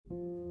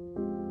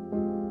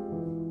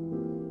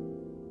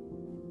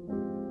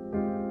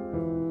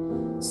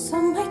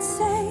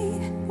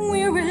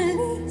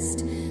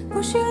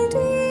pushing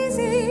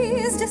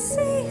daisies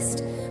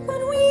deceased, but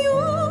we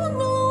all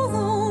know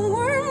the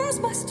worms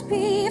must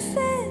be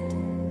fed.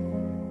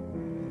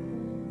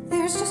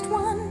 There's just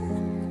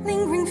one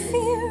lingering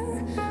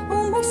fear.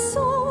 Oh, my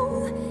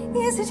soul,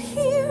 is it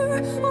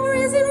here, or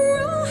is it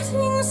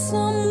rotting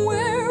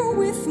somewhere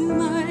with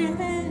my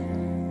head?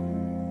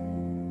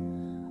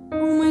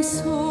 Oh, my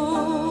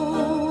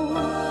soul,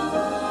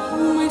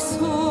 oh, my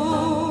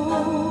soul,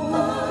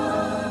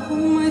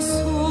 oh, my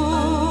soul,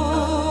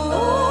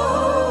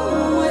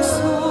 oh, my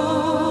soul.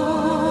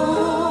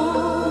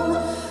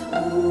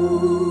 Ooh.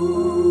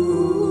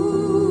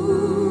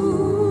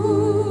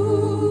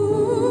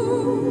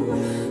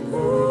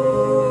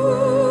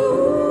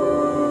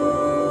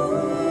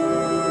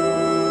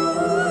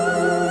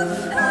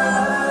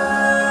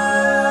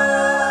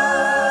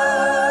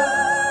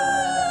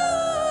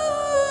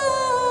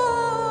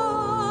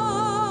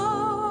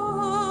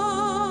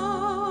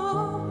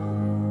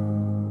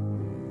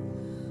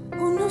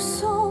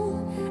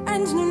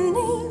 And no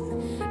name,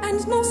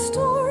 and no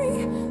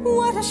story.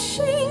 What a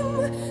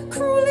shame!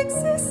 Cruel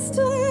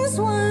existence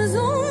was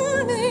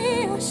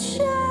only a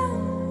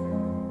sham.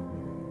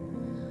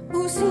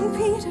 Oh, St.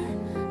 Peter,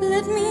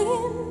 let me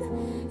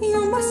in.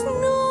 You must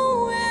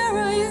know where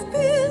I've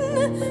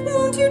been.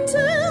 Won't you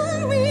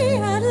tell me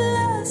at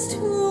last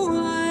who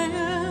I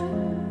am?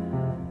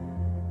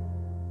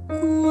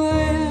 Who I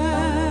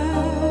am?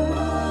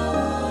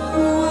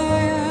 Who I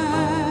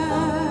am?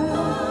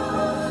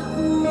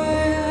 Who I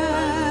am?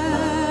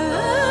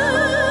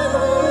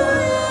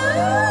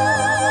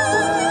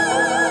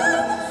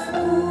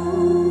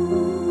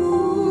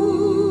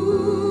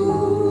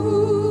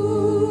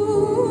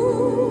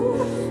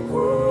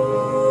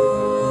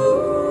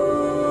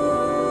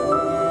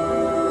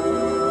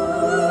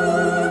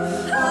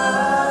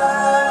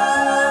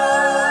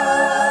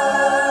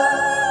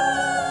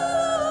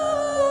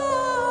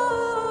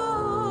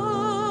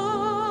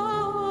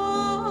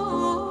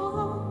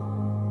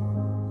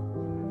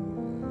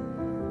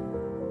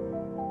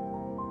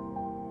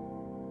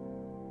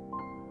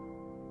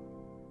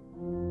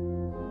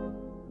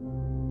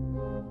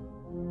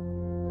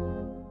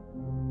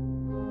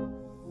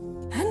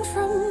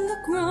 From the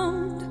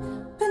ground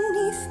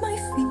beneath my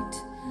feet,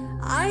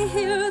 I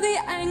hear the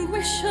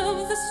anguish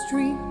of the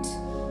street,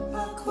 a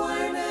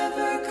choir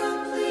never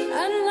complete,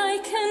 and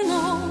like an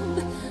old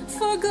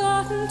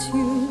forgotten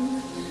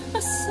tune,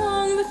 a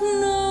song that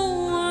no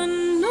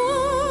one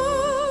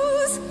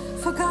knows,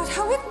 forgot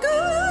how it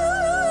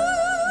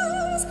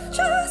goes,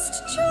 just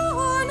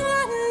John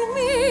and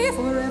me,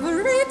 forever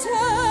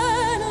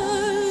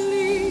eternally,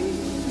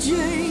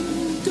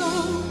 Jane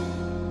Doe.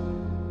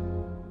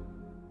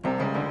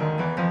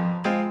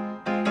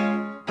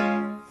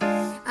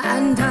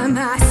 And I'm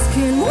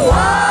asking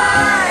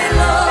why,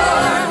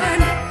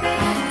 Lord,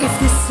 if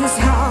this is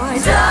how I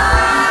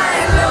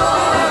die,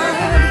 Lord,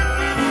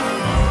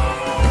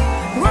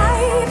 why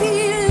be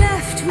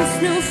left with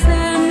no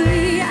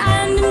family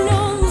and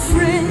no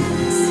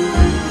friends?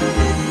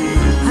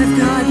 I've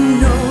got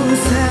no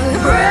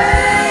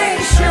celebration,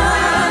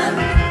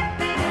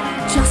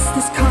 just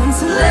this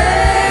consolation.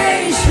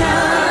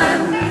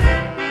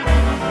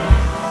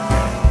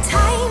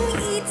 Time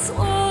eats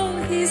all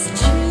his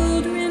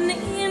children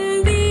in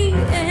the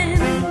end.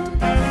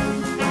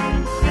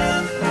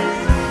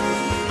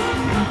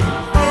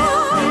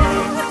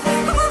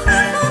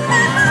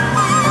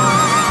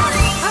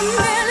 A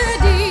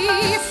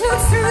melody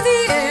floats through the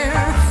air.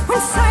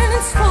 When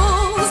silence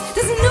falls,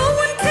 does no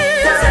one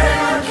care? Does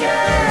anyone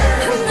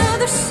care?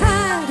 Another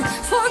sad,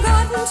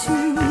 forgotten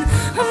tune,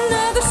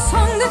 another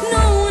song that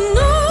no one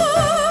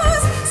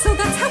knows. So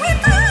that's how it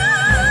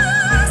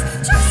goes,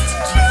 just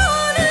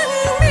John and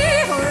me,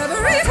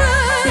 forever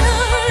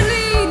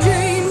eternally,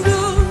 Jane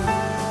Doe.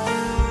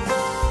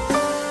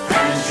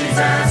 And she's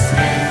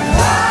asking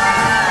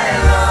why,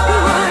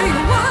 Lord,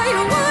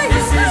 Why?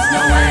 this is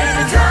no way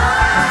to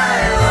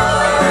die,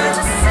 Lord.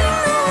 To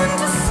sing on,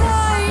 to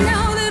sigh,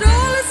 now that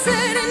all is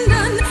said and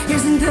done.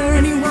 Isn't there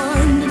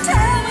anyone to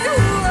tell me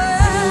who I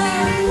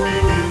am?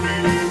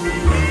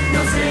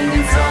 No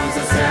singing songs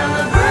of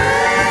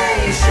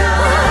celebration,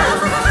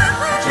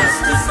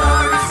 just a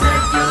sorry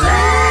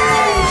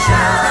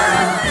speculation.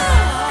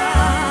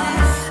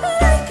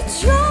 Like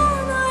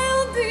John,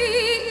 I'll be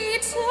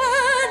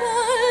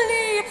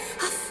eternally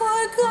a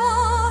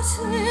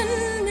forgotten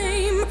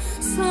name,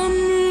 some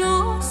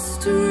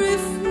lost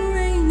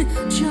refrain,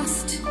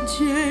 just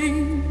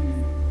Jane.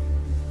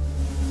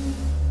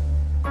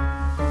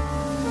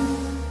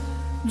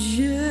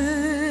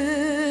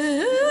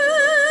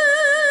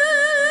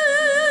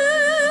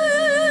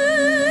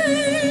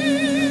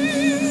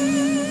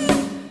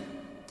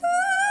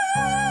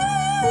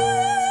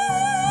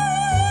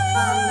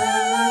 A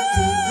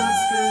melody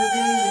floats through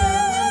the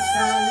air. When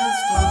silence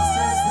falls,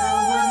 there's no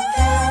one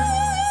cares.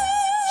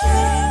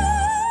 Jane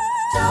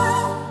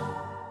Doe.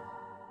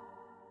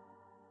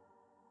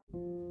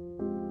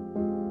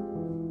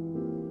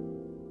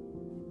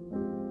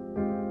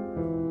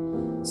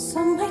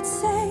 Some might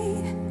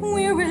say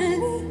we're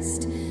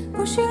released,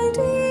 pushing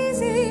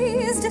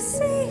daisies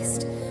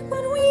deceased,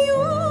 but we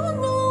all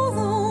know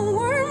the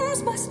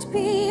worms must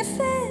be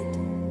fed.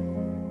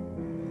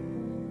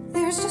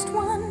 There's just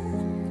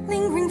one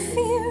lingering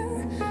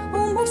fear.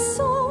 Oh, my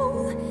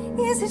soul,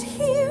 is it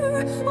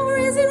here, or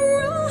is it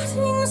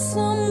rotting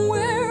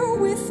somewhere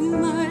with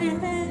my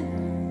head?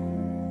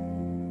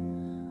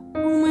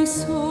 Oh, my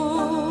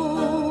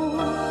soul,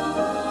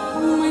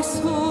 oh, my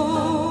soul,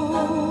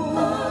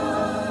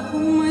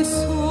 oh, my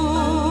soul,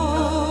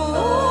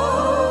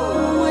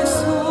 oh, my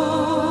soul.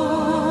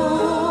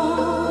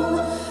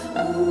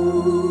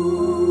 Ooh.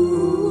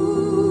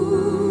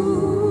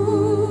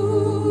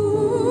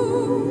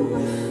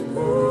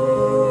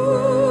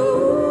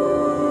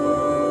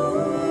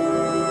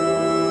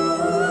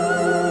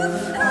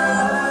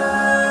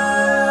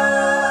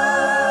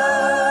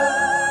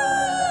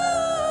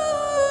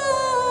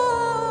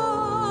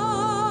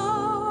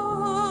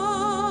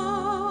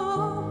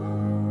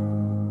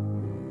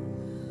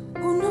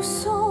 No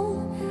soul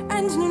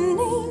and no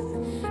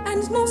name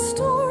and no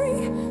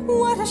story.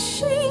 What a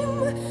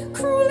shame!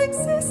 Cruel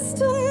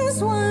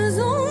existence was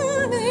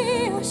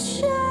only a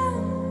sham.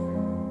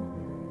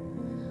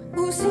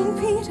 Oh, St.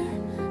 Peter,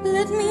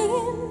 let me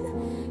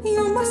in.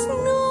 You must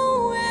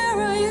know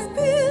where I've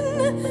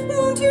been.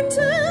 Won't you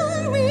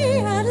tell me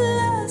at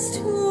last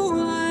who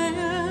I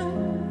am?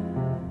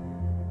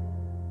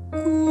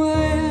 Who I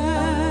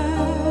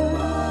am?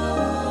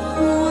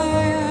 Who I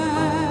am?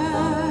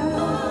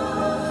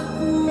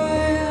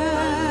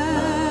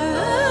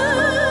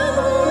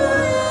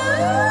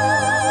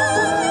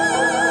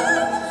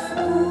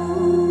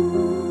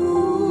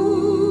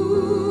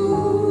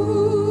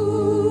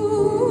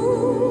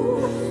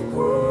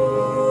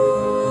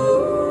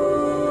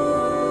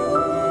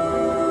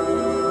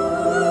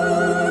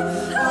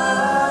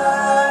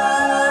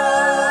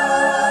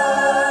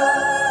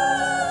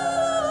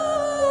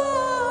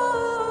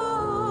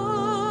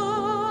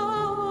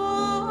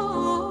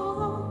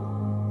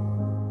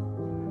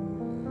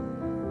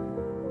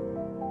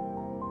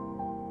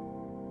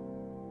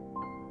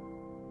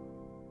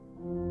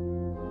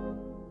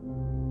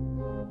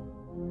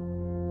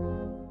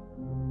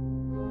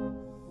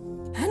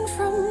 And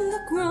from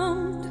the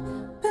ground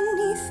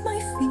beneath my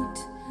feet,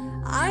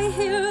 I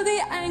hear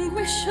the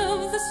anguish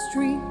of the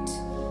street,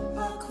 A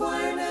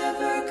choir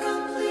never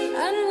complete.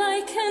 and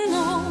like an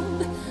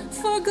old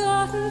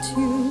forgotten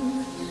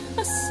tune,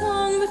 a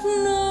song that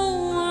no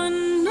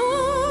one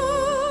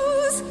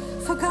knows,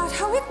 forgot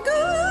how it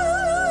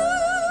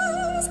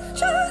goes.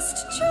 Just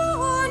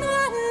John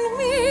and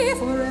me,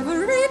 forever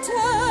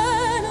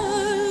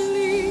eternally.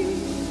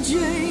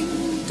 Jane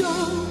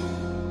Doe.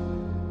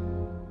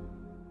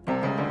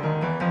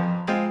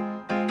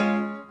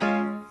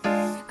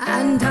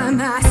 And I'm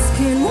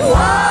asking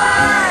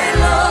why,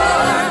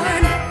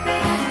 Lord,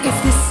 if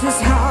this is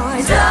how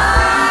I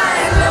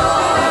die,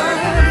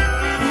 Lord,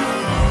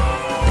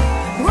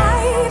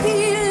 why be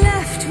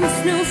left with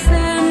no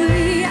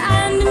family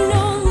and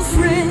no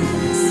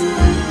friends?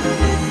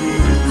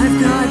 I've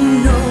got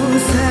no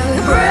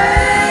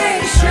celebration,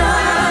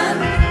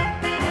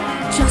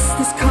 just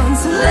this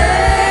consolation.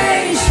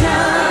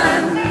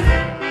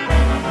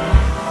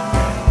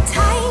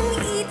 Time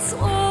eats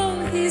all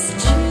his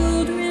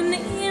children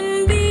in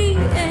the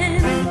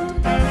end.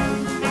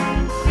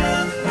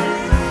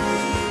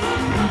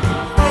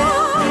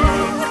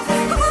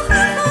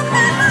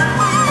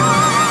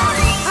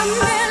 A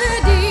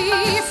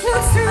melody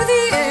floats through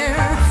the air.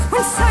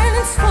 When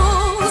silence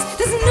falls,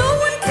 does no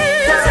one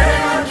care? Does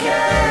anyone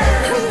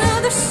care?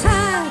 Another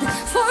sad,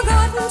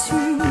 forgotten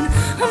tune,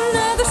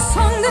 another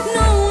song that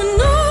no one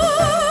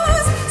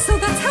knows. So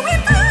that's how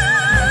it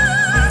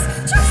goes.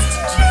 Just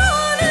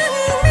John and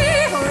me,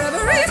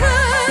 forever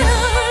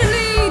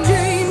eternally.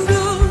 Jane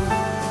Doe.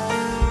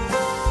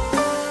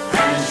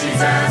 And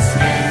she's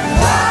asking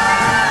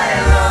why,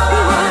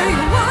 Lord.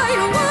 Why?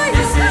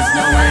 This is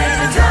no way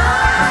to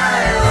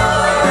die,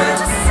 Lord.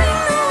 To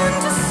sing on,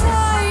 to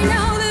sigh,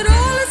 now that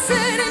all is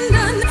said and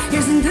done.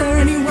 Isn't there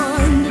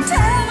anyone to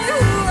tell me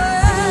who I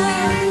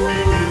am?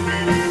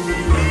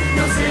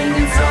 No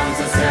singing songs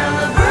of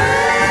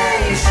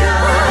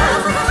celebration.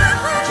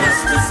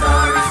 Just a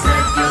story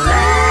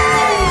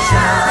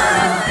circulation.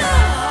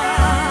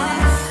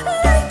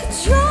 Like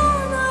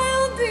John,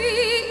 I'll be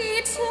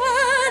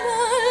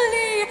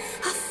eternally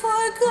a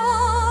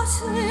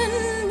forgotten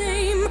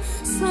name,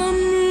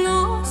 some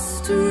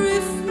lost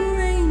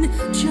refrain,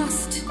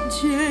 just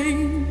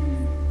Jane.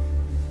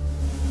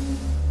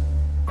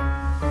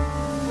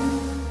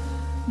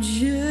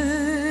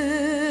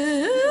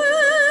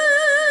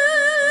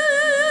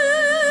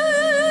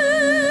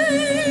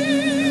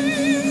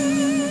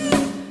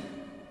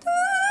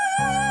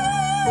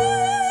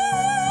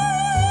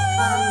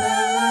 A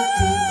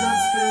melody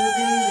floats through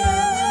the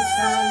air when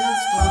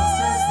silence falls.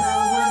 There's no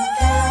one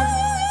can.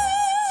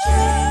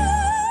 Jane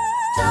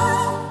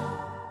Doe.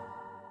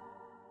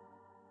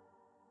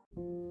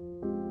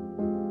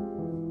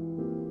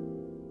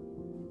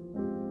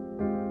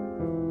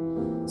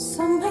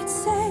 Some might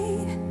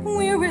say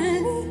we're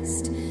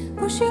released,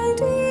 pushing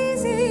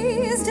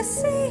daisies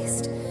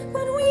deceased,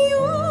 but we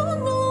all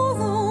know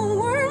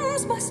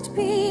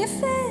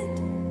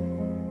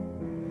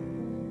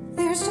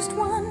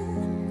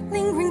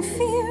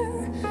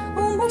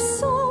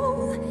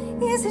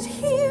Is it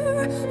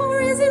here, or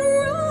is it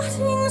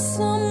rotting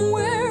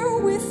somewhere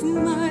with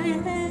my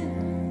head?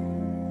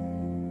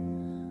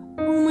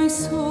 Oh, my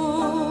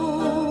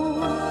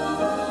soul,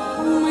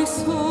 oh, my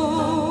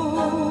soul,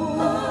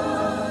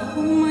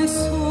 oh, my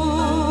soul,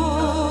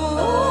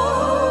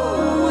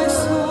 oh, my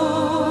soul.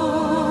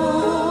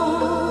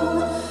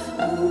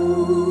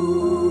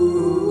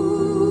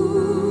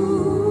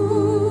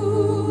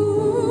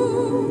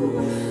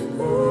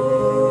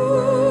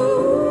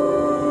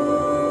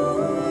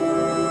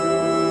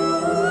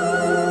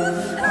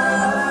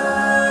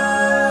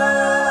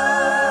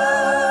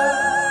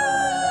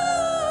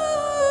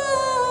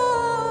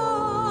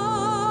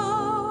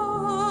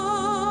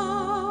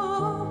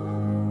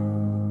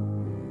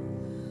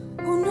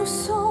 No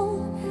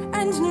soul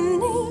and no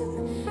name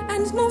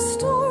and no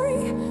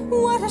story.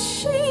 What a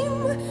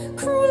shame!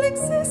 Cruel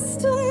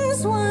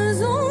existence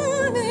was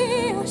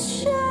only a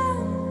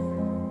sham.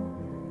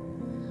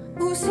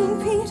 Oh, St.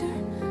 Peter,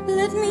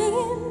 let me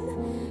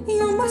in.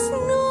 You must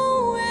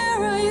know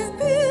where I've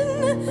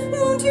been.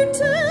 Won't you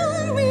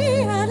tell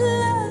me at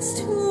last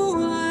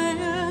who I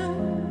am?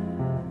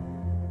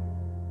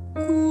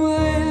 Who I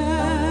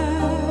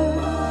am?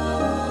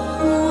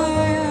 Who I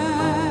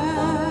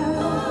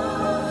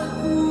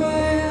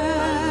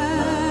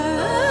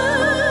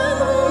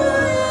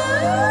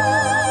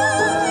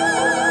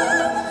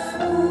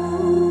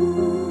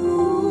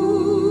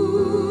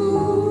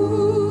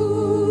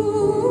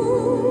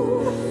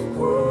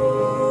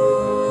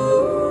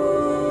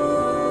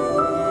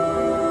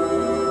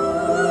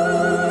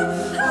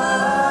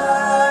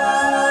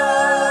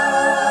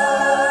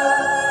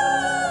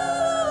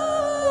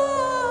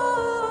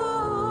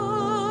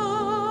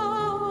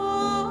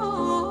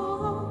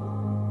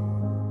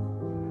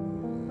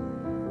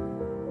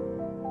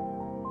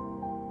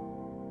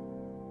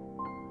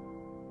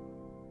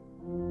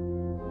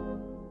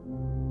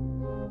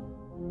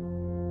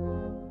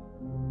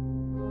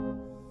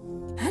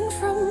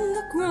From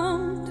the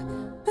ground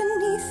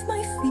beneath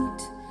my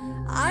feet,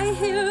 I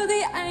hear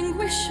the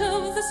anguish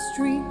of the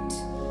street,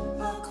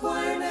 a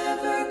choir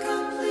never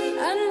complete,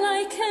 and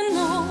like an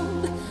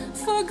old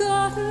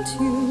forgotten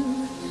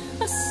tune,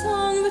 a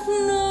song that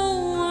no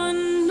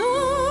one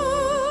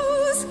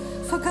knows.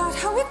 Forgot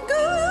how it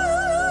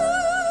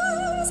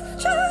goes,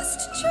 just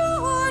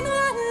John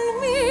and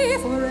me,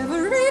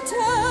 forever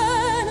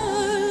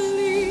eternally,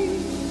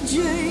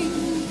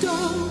 Jane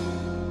Doe.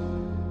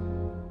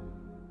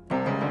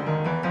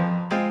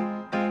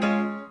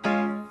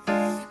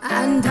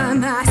 And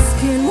I'm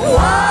asking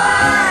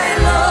why,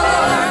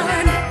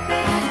 Lord,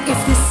 if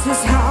this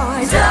is how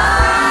I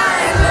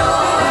die,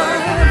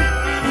 Lord,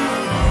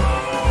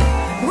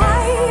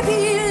 why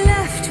be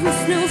left with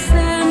no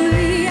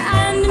family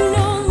and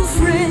no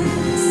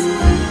friends?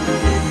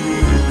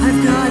 I've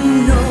got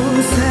no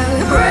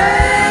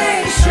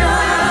celebration,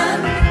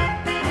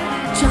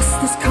 just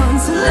this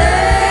consolation.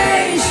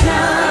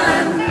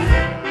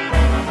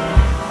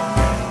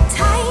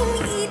 Time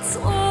eats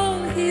all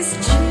his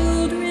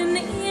children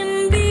in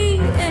the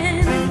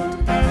end.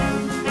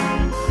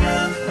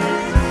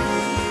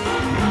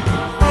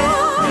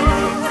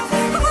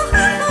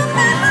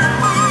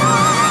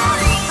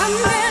 A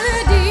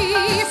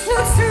melody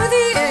floats through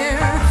the air.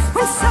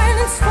 When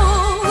silence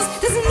falls,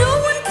 does no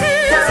one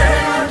care? Does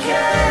anyone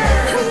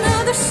care?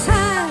 Another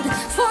sad,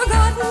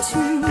 forgotten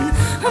tune,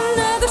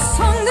 another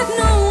song that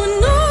no one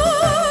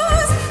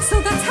knows. So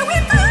that's how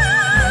it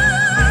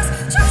goes,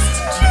 just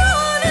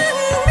John and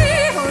me,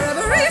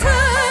 forever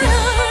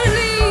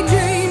eternally,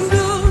 Jane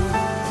Doe.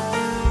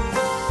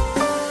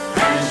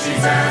 And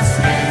she's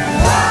asking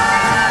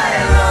why,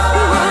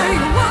 Lord,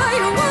 Why?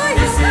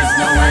 this is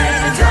no way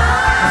to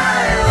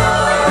die,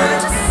 Lord.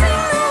 To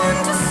sing, no one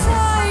to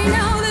sigh.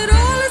 Now that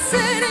all is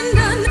said and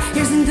done,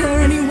 isn't there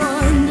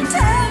anyone to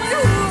tell me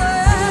who I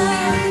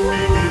am?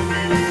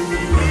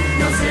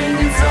 No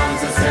singing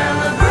songs of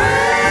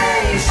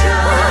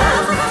celebration,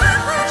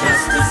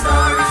 just a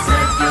sorry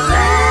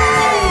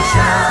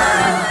circulation.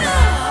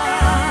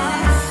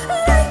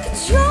 Like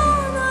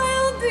John,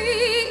 I'll be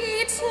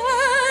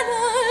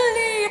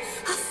eternally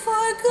a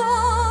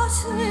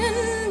forgotten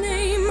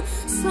name,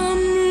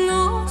 some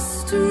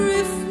lost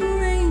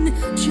refrain,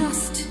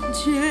 just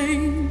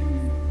Jane.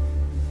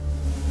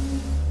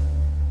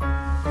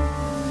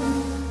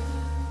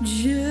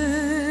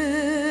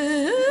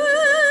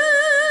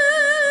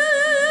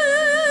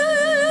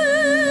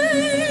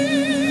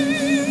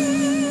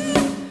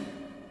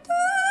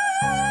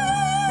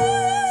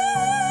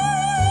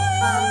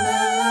 A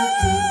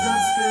melody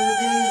floats through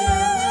the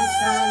air when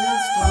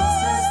silence falls,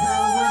 there's no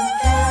one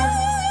care.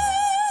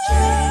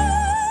 Jane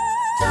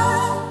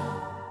Doe.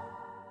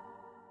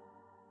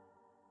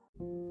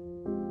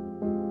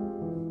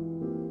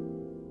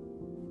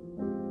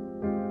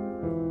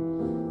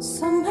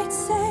 Some might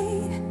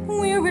say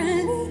we're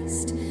released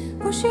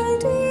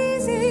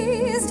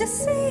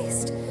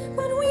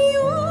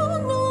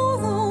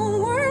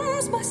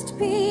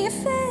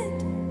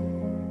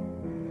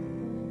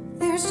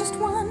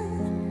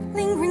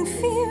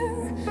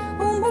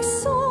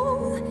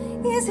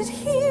it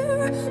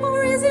here,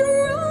 or is it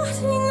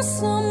rotting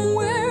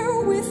somewhere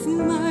with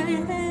my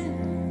head?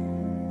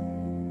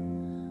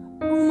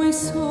 Oh, my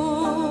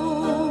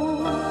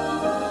soul,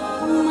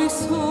 oh, my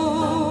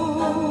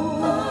soul,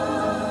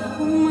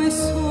 oh, my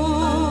soul,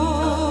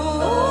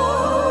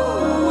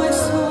 oh, my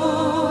soul.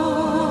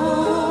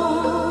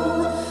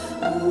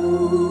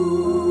 Ooh.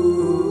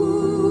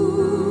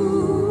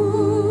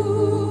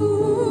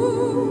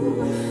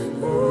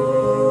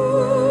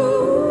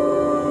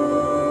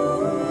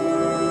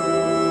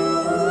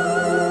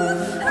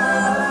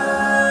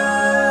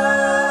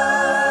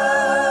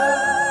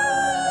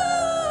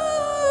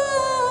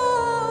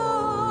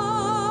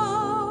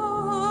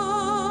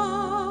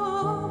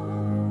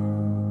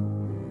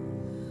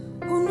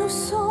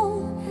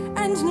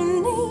 And no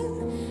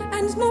name,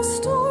 and no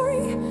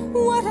story.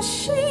 What a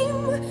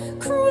shame,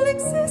 cruel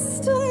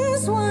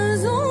existence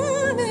was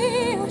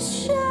only a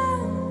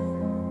sham.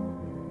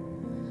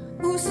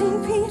 Oh,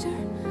 St. Peter,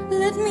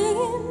 let me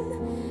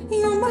in.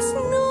 You must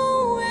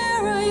know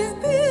where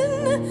I've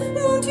been.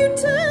 Won't you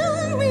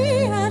tell me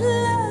at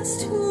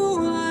last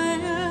who I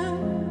am?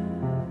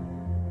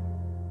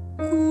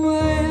 Who I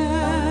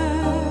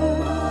am,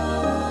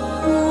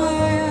 who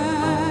I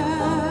am,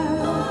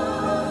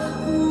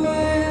 who I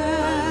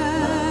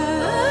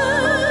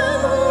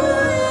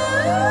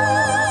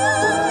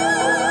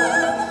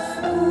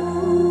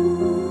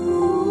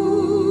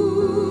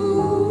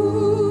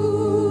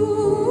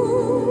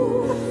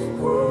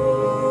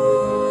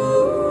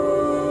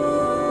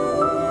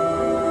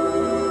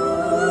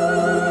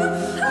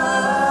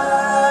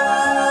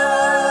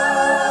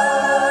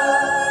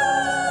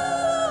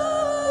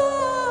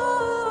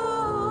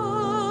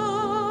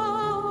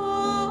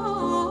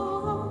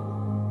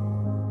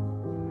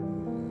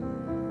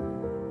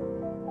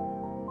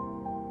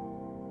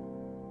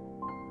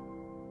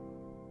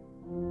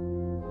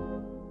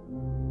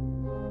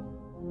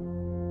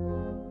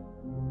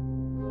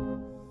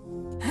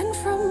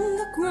from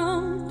the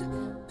ground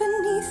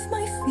beneath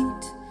my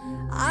feet,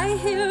 I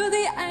hear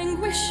the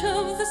anguish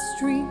of the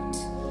street.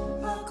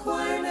 A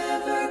choir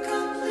never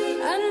complete,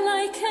 And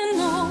like an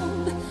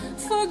old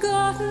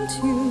forgotten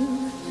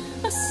tune,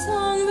 a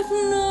song that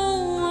no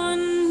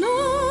one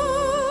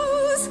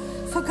knows,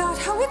 forgot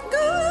how it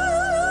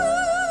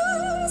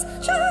goes.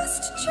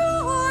 Just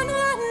John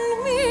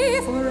and me,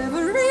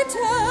 forever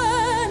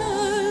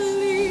eternally.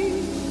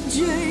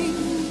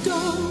 Jane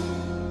Doe.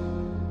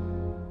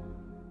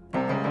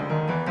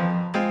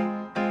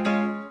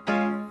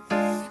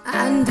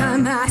 And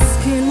I'm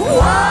asking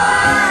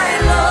why,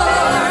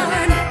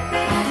 Lord,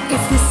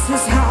 if this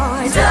is how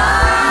I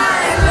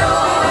die,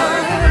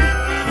 Lord.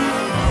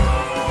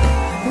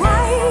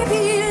 Why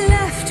be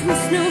left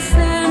with no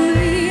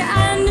family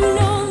and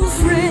no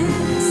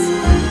friends?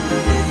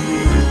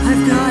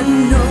 I've got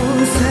no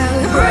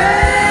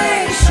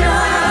celebration,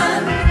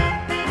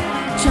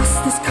 just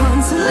this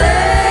consolation.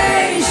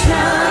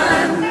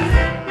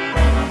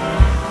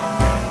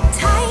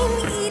 Time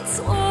eats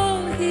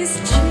all his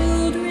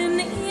children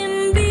in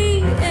the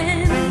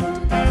end.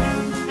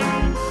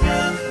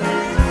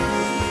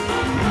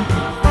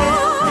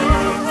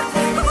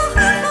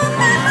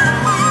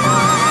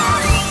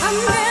 A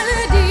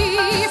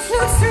melody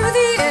floats through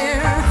the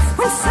air.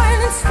 When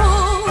silence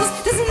falls,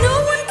 does no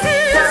one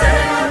care? does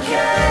anyone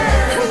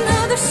care?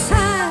 Another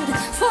sad,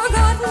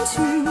 forgotten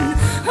tune,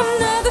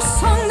 another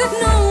song that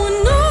no one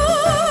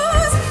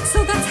knows. So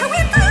that's how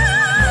it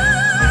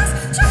goes.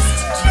 Just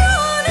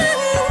John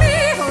and me,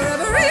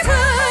 forever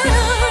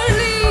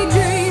eternally.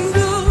 Jane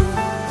Doe.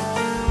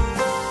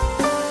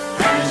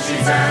 And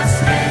she's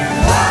asking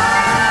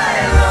why,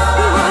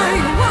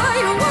 Lord,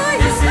 Why?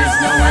 this is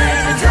no way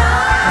to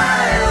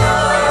die,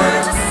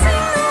 Lord. To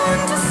sing on,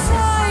 to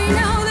sigh,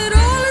 now that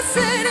all is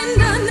said and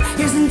done.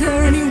 Isn't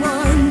there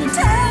anyone to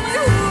tell me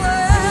who I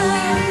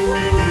am?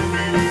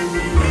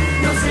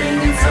 No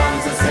singing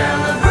songs of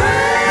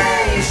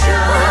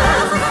celebration,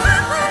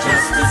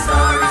 just a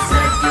story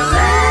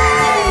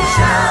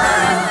circulation.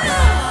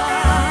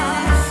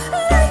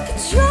 Like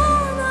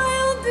John,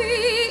 I'll be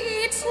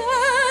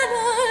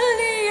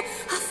eternally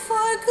a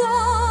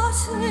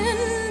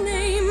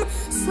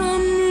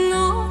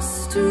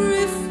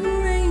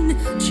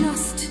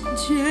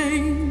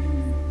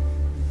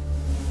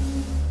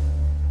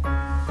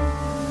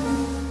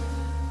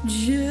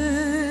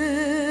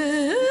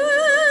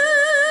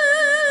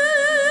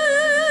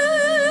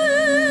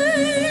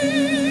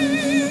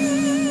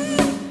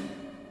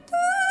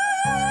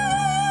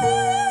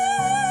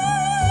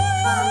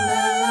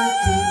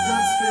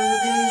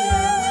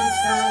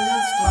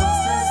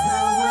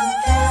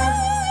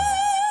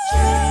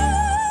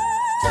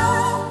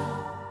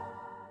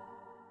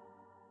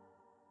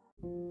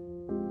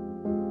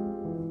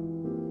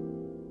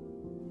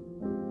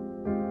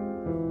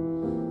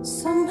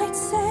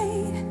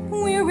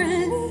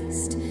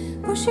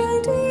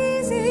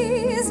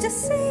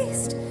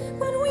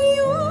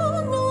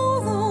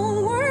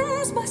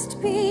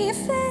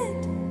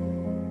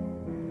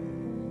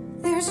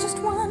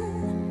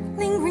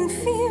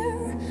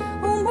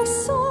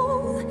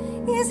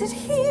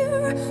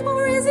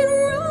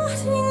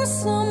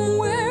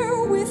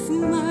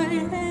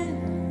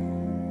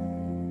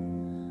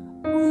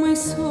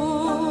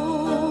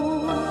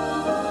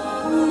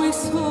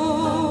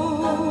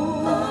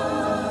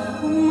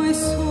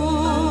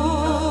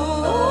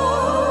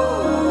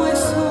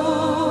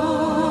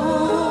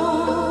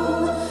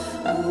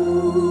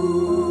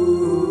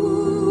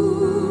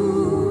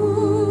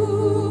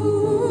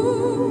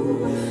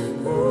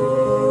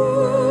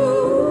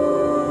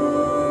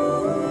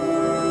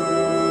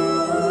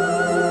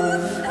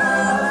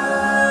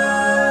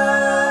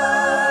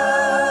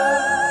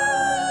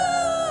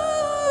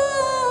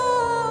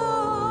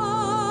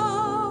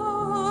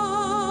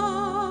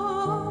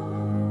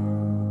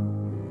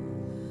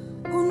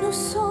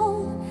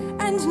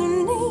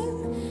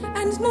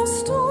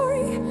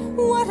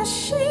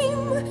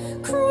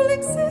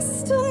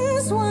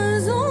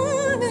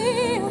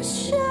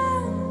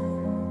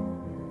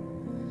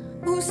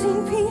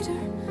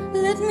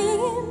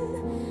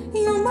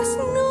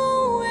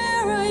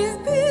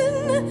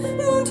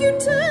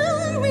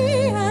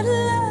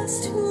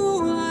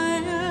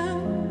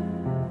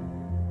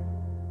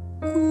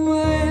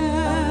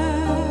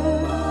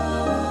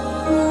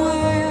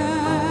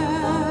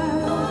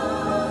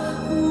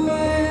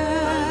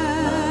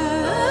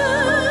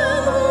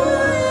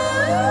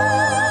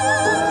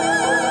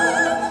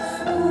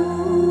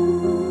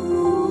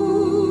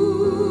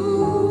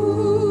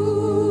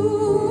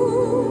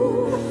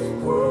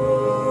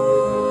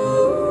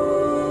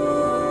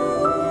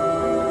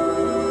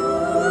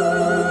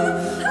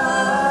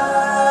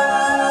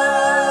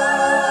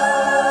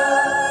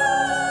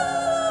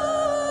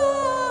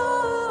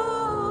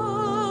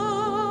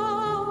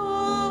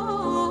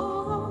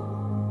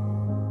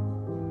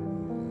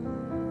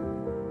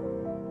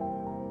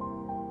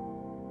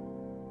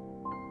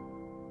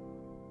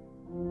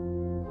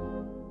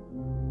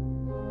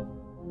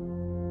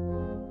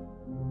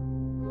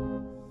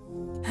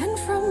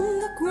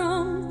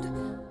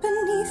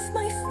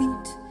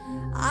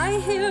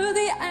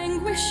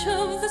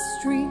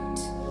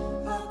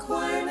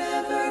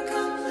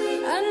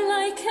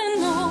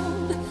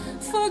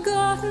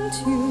forgotten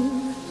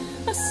tune,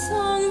 a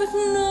song that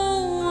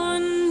no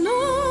one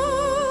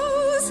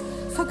knows.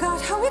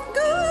 Forgot how it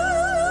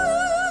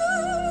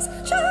goes.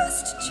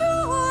 Just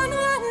John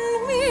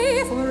and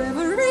me,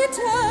 forever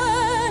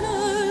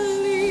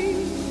eternally.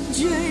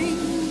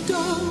 Jane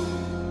Doe.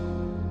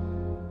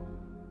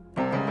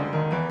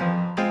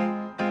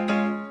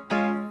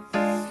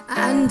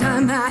 And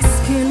I'm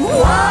asking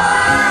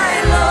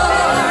why,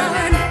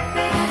 Lord,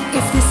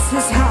 if this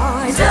is how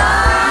I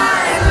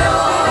die,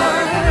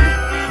 Lord.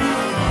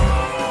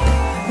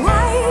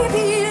 Why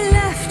be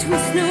left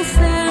with no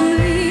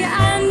family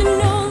and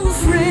no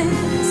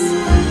friends?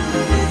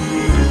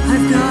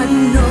 I've got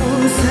no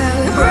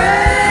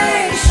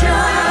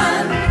celebration,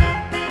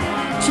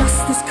 just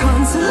this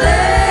consolation.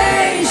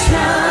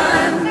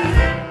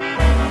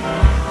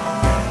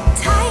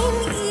 Time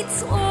eats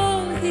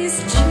all his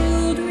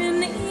children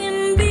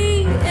in the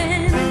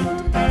end.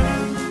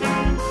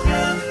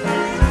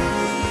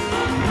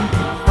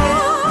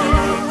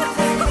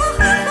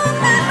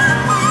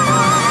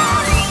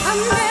 A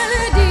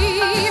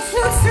melody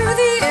floats through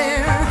the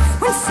air.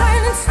 When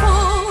silence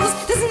falls,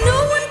 does no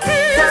one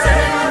care? Does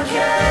anyone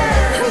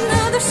care?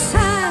 Another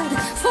sad,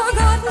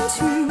 forgotten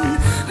tune,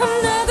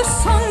 another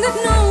song that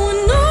no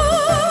one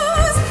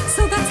knows.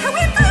 So that's how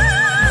it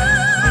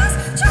goes.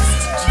 Just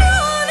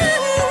John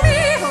and me,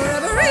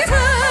 forever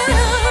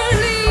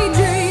eternally.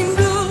 Jane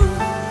Doe.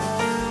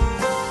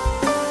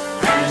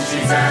 And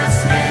she's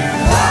asking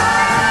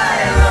why,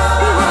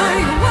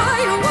 Lord, Why?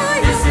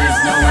 this is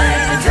no way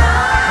to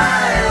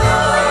die,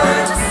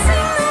 Lord. To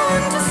sing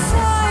on, to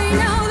sigh,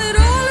 now that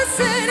all is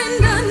said and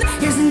done.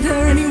 Isn't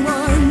there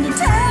anyone to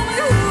tell me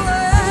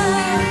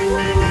why?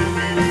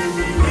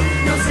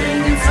 No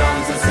singing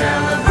songs of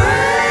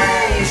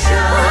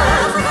celebration,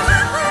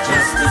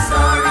 just a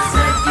sorry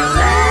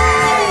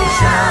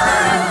circulation.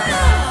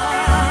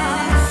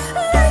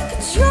 Like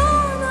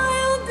John,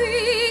 I'll be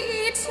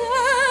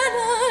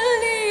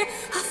eternally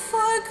a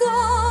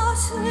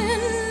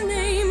forgotten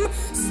name,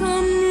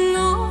 some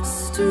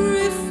lost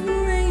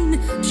refrain,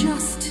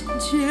 just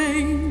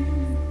Jane.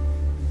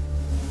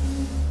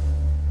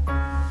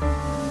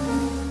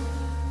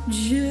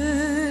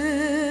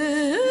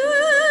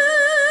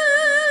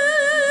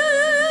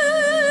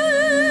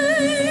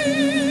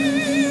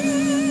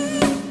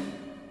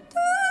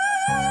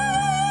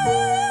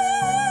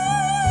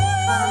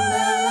 A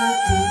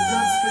melody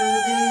floats through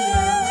the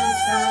air when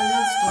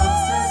silence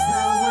falls, there's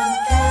no one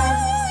care.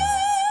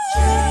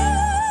 Jane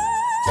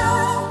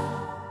Doe.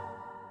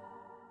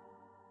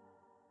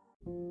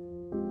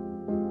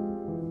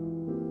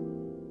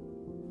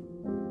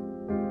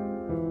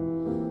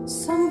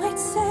 Some might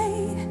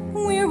say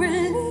we're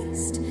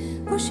released,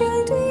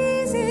 pushing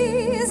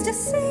daisies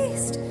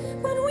deceased,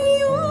 but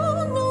we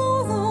all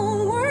know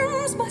the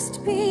worms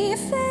must be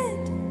fed.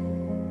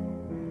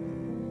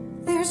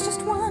 There's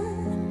just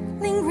one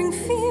lingering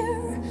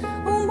fear.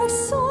 Oh, my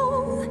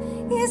soul,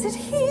 is it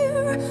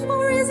here,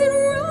 or is it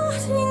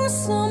rotting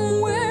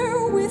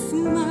somewhere with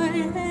my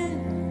head?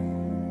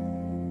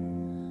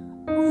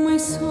 Oh, my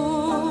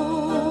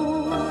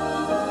soul,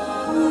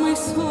 oh, my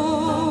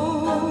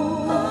soul,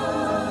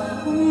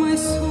 oh, my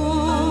soul,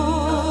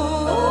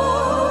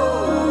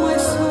 oh, my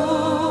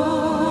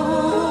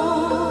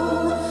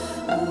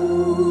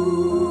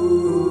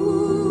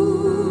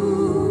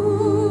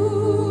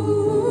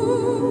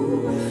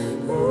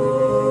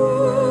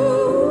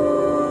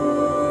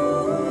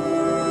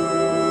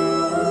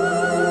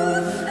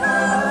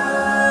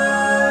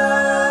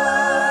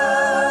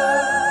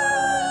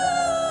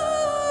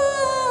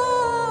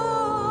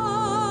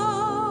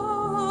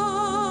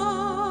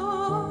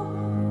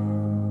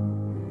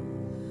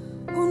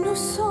Oh, no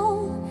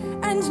soul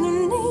and no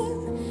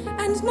name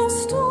and no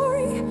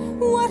story.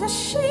 What a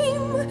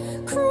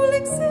shame! Cruel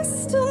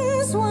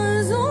existence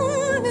was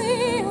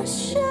only a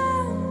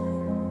sham.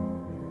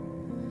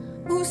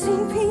 Oh,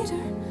 St.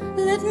 Peter,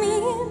 let me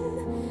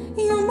in.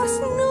 You must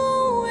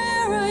know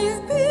where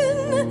I've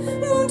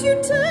been. Won't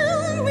you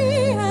tell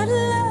me at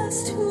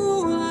last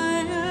who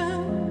I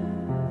am?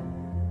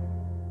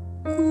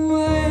 Who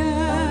I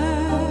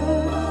am?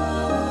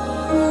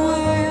 Who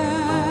I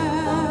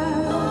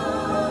am?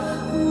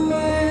 Who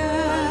I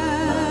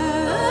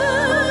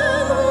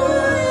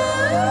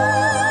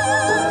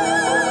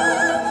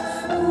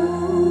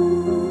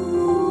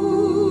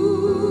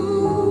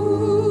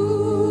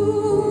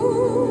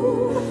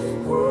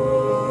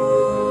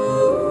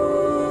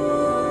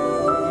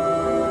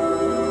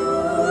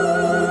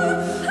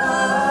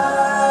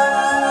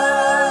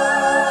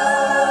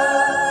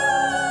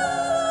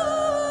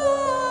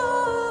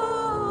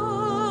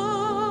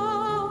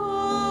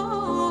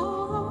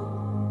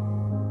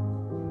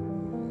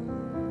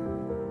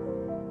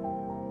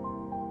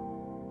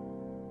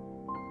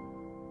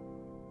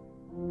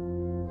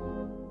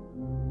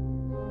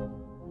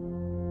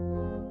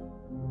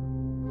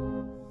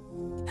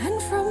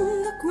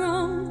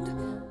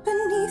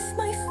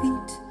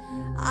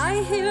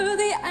I hear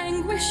the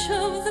anguish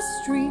of the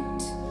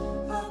street,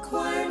 A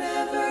choir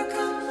never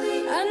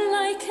complete. and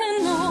like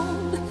an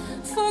old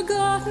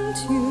forgotten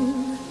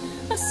tune,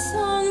 a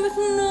song that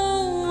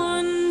no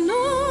one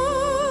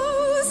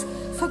knows.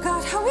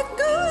 Forgot how it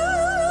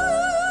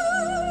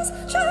goes.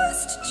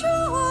 Just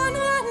John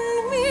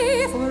and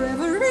me,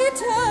 forever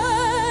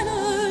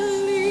eternally.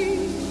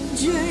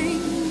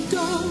 Jane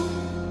Doe.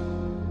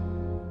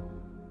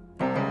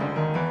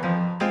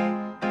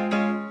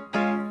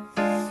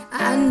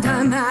 And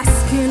I'm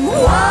asking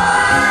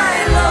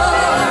why,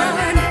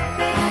 Lord,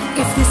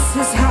 if this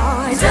is how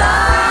I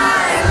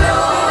die,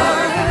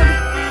 Lord.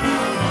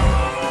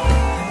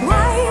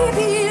 Why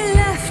be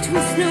left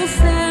with no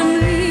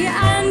family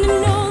and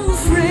no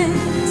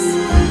friends?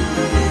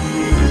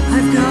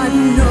 I've got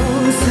no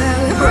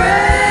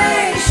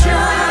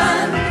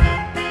celebration,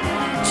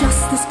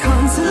 just this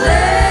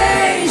consolation.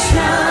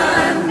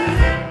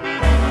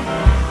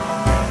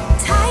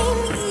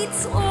 Time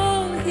eats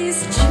all his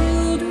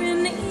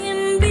children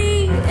in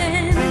the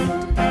end.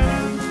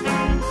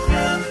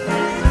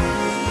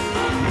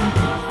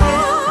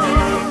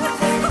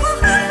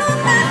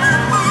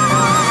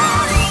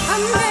 A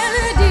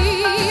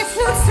melody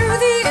floats through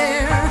the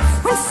air.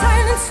 When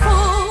silence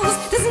falls,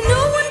 does no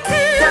one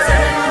care? Does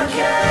anyone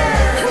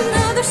care?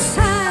 Another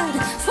sad,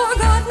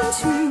 forgotten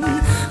tune.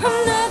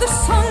 Another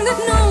song that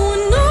no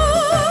one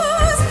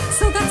knows.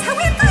 So that's how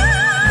it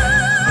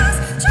goes.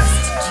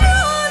 Just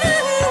John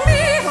and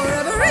me,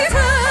 forever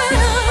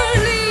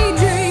eternally.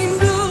 Jane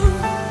Doe.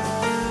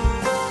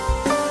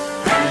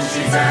 And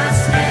she's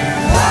asking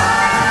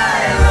why,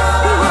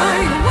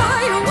 Lord,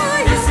 Why?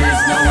 this is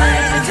no way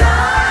to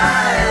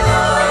die,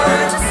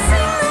 Lord. To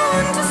sing, no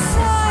one to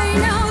sigh.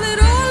 Now that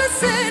all is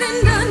said and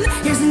done,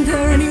 isn't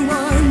there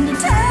anyone to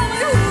tell me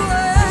who I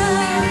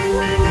am?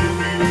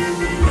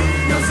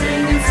 No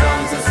singing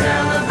songs of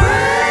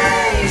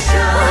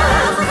celebration,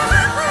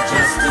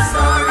 just a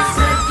sorry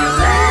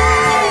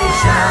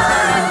circulation.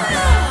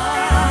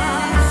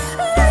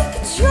 Like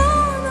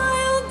John,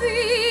 I'll be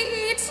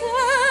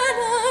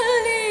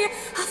eternally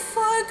a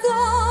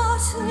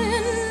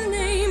forgotten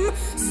name,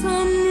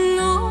 some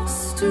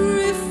lost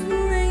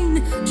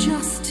refrain,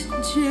 just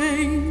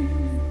Jane.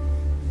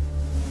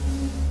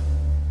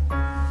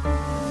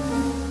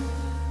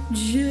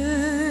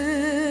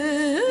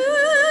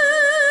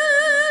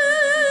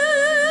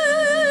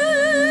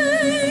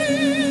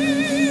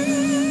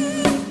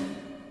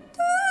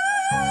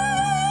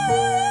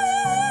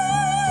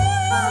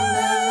 A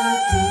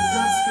melody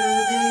floats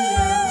through the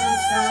air when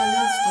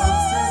silence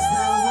falls. There's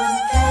no one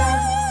care.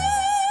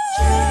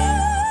 Jane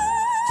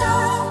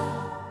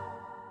Doe.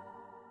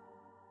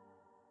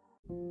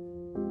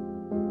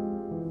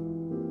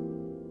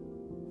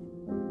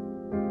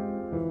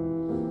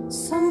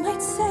 Some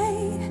might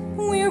say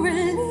we're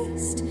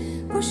released,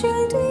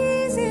 pushing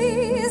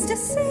daisies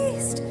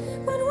deceased,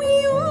 but we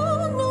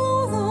all know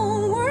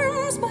the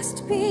worms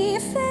must be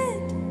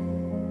fed.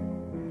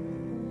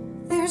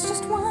 There's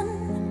just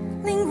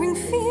one lingering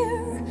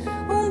fear.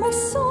 Oh, my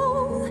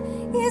soul,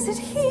 is it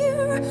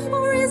here,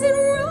 or is it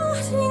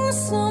rotting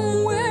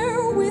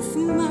somewhere with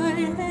my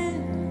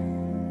head?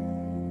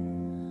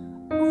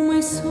 Oh,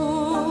 my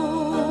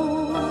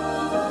soul,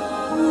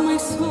 oh, my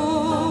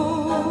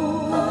soul,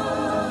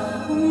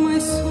 oh, my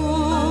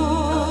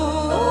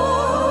soul,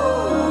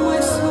 oh, my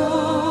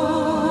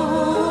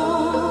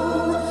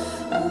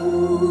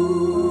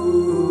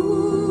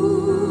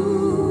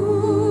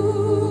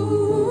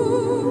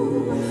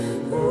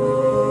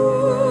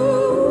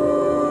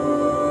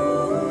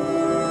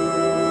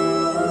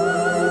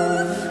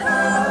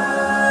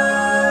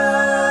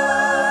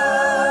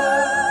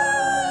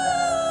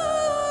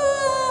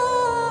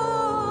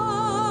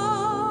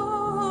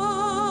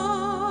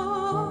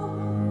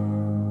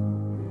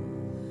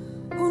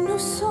Oh, no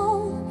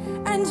soul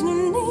and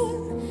no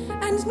name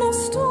and no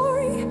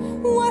story.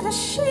 What a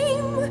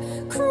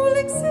shame! Cruel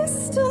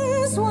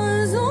existence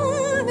was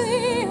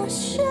only a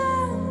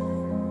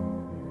sham.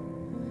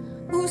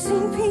 Oh,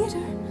 St.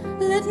 Peter,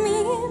 let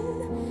me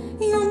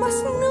in. You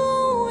must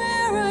know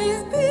where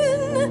I've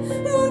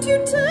been. Won't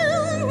you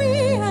tell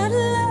me at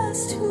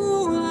last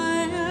who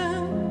I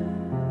am?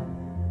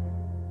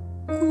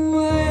 Who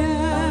I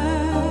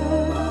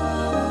am?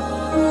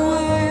 Who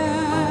I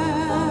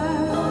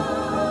am?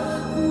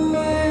 Who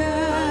I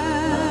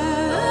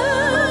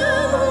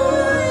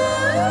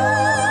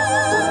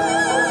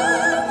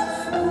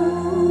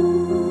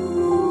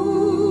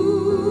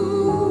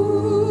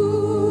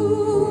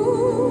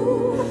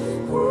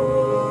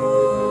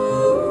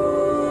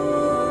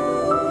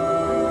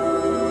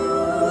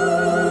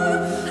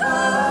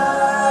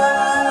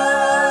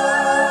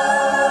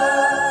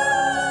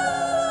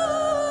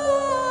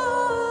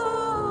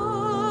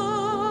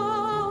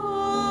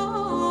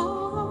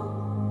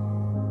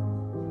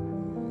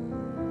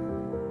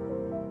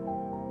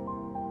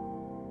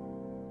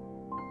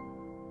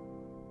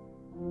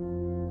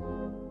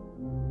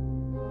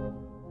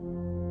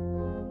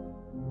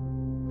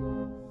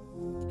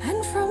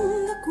And from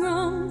the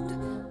ground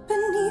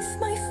beneath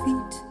my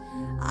feet,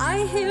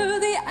 I hear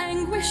the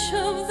anguish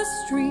of the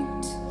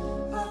street.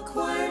 A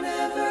choir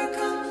never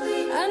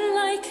complete. And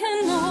like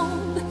an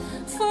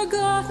old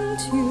forgotten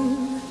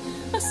tune,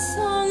 a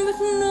song that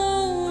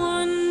no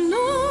one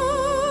knows.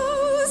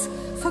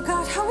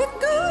 how it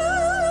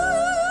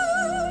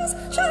goes.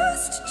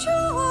 Just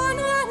John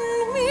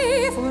and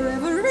me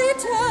forever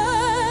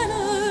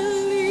eternally.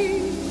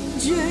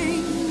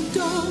 Jane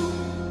Doe.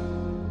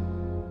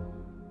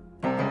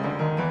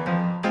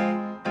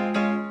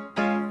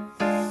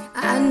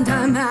 And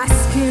I'm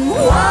asking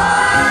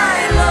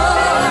why,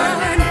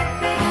 Lord,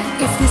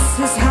 if this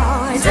is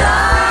how I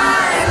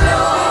die,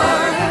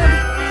 Lord,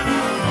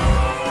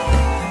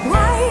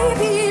 why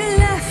be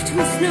left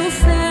with no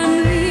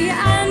family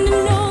and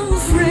no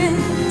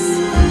friends?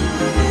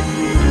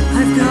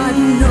 I've got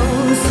no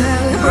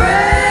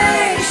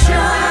celebration,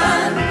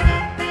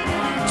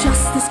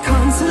 just this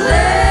consolation.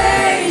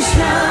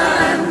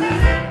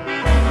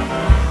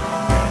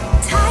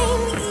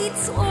 Time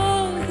eats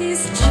all his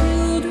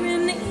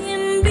children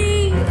in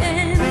the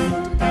end.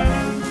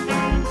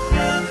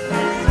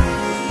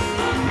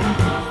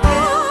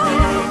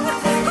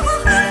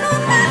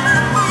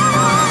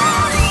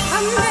 A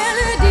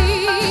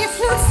melody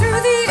floats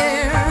through the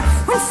air.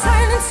 When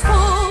silence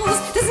falls,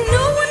 does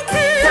no one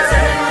care? Does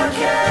anyone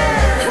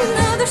care?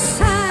 Another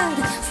sad,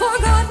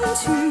 forgotten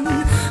tune,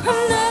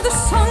 another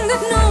song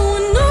that no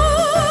one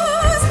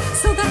knows.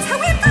 So that's how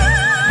it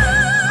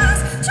goes.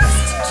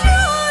 Just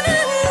John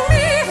and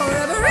me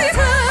forever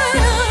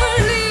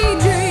eternally.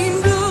 Jane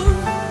Doe.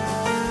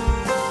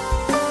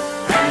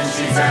 And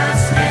she's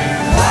asking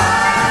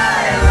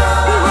why,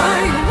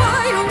 Lord,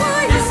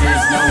 Why? this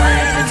is no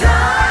way to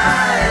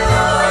die,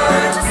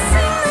 Lord. To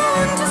sing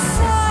on, to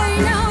sigh,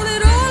 now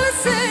that all is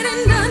said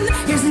and done.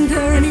 Isn't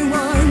there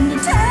anyone to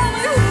tell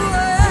me who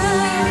I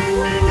am?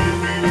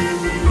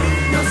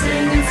 No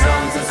singing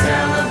songs of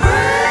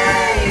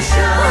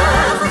celebration,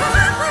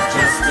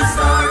 just a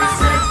sorry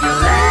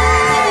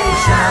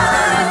speculation.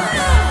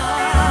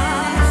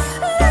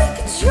 Like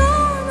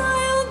John,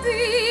 I'll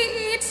be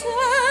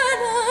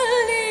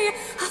eternally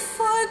a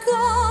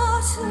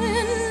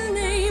forgotten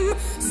name,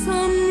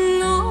 some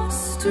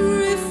lost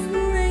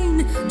refrain,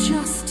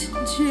 just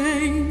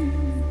Jane.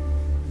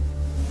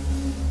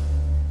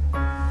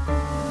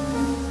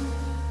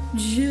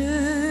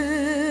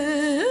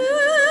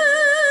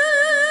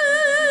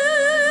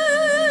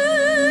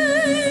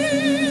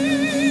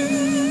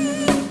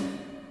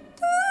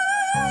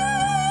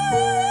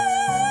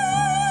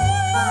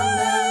 A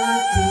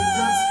melody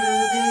floats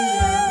through the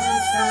air when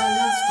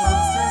silence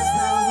falls. There's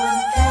no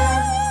one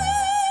care.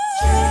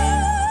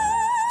 Jane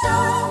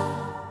Doe.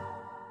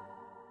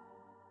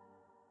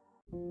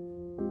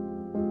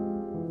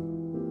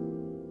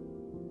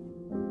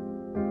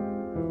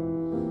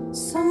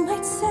 Some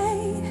might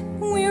say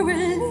we're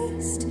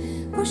released,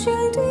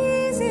 pushing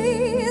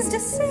daisies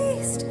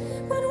deceased,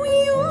 but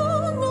we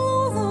all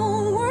know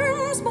the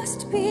worms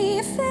must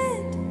be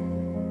fed.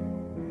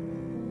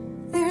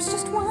 There's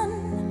just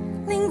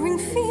one lingering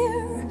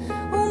fear.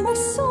 Oh, my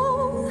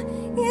soul,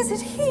 is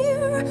it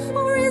here,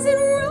 or is it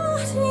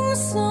rotting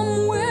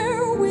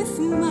somewhere with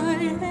my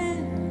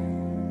head?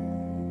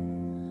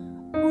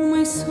 Oh,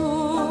 my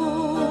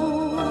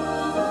soul,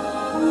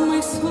 oh, my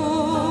soul,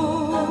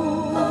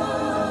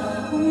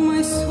 oh,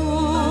 my soul,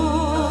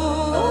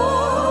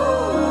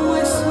 oh,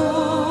 my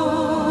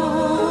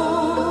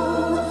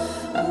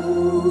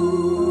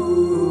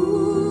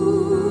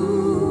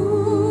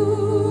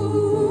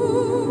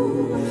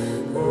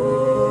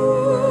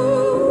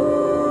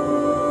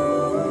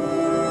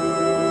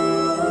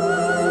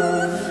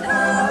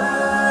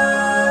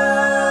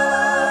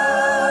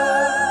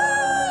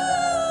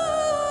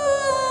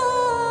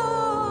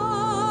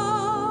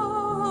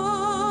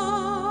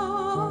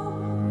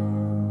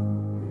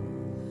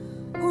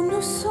Oh,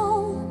 no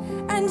soul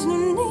and no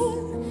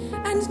name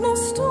and no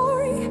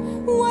story.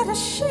 What a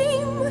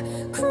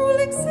shame! Cruel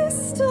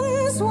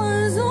existence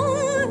was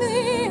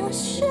only a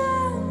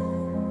sham.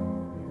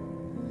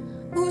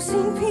 Oh,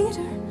 St.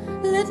 Peter,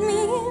 let me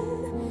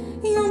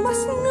in. You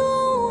must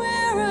know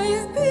where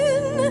I've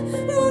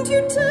been. Won't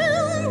you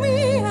tell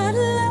me at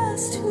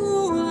last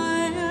who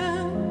I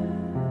am?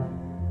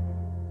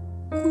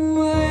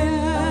 Who I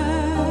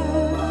am?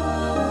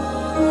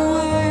 Who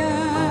I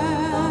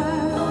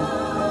am?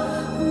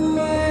 Who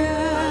I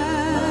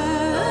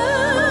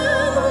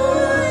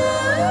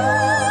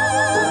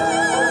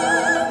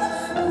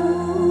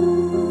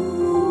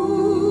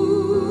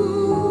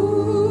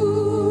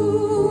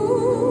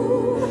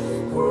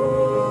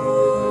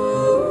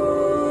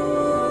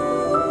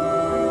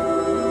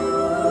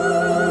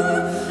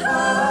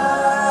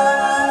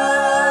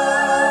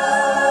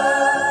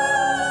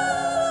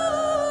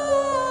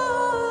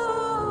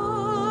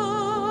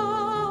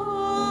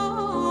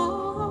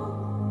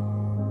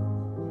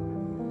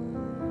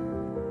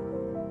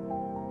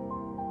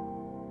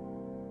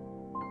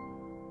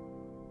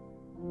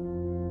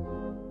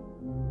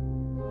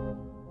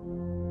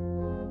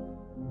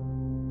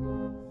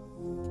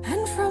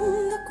And from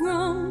the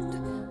ground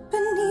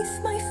beneath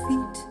my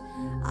feet,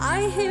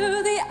 I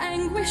hear the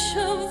anguish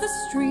of the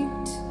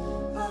street.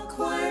 A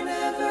choir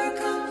never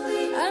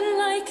complete. And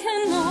like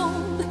an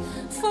old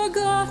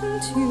forgotten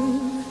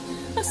tune,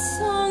 a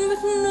song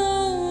that no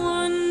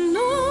one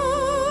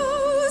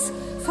knows,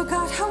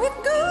 forgot how it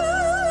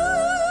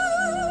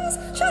goes.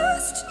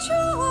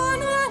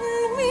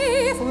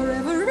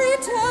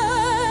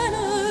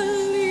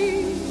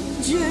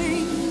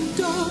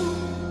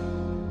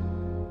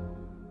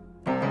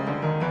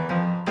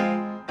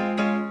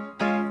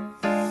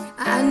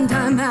 And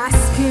I'm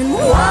asking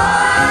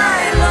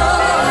why,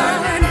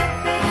 Lord,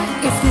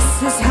 if this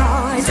is how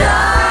I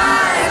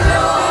die,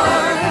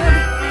 Lord,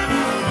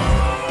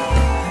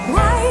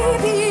 why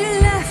be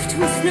left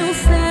with no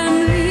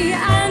family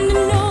and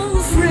no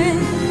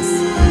friends?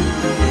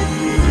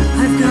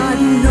 I've got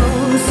no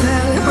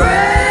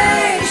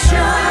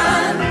celebration,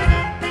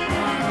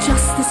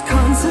 just this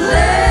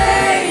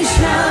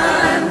consolation.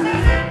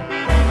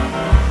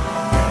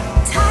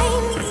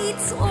 Time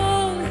eats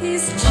all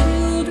his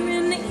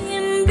children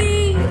in the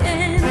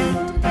end.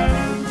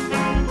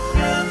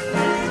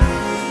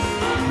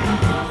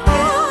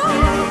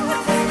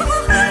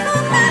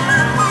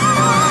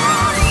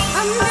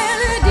 A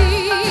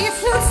melody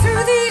floats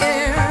through the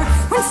air.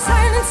 When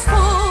silence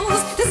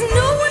falls, does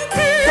no one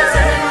care? Does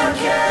anyone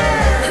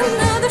care?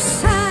 Another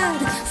sad,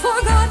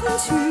 forgotten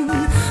tune,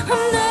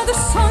 another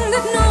song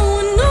that no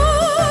one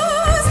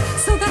knows.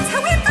 So that's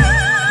how it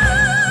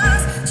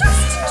goes.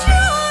 Just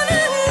John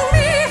and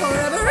me,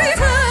 forever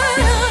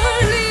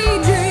eternally,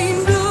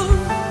 Jane Doe.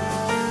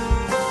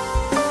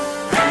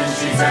 And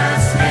she's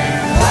asking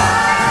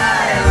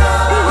why,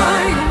 Lord,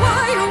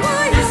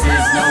 Why? this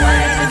is no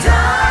way to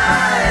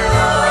die,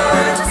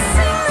 Lord. To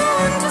sing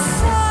on, to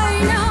sigh,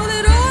 now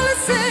that all is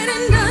said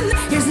and done.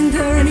 Isn't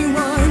there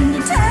anyone to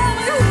tell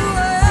me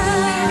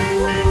why?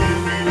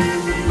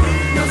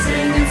 No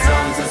singing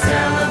songs of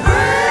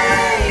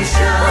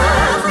celebration,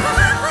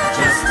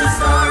 just a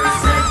sorry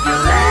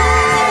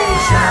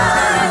speculation.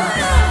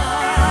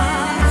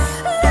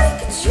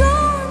 Like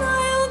John,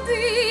 I'll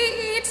be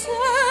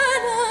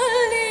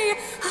eternally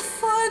a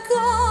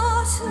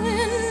forgotten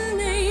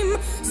name,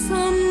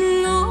 some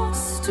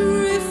lost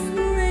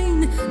refrain,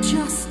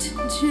 just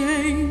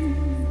Jane.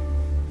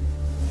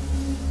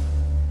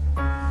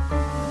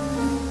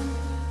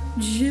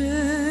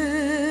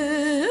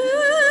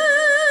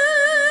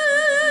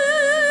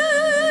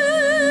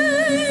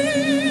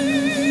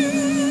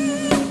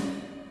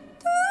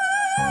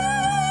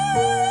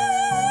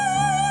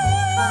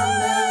 A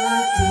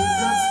melody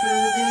floats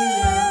through the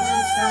air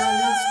when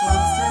silence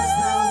falls, there's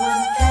no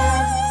one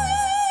can.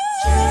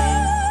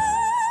 Jane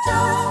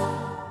Doe.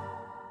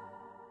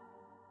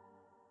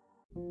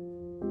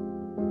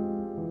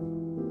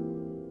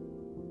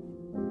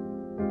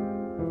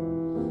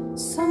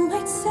 Some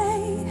might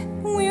say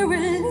we're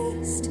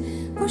released,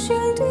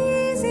 pushing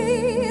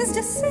daisies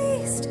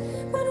deceased,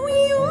 but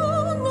we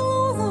all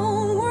know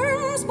the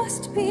worms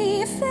must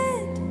be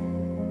fed.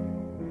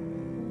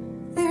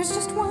 There's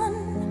just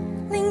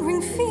one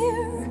lingering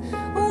fear.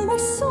 Oh, my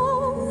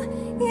soul,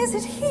 is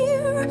it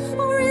here,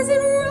 or is it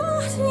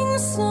rotting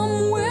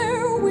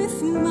somewhere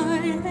with my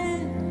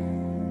head?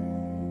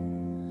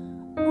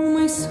 Oh,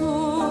 my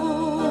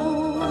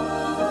soul,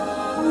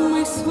 oh,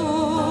 my soul,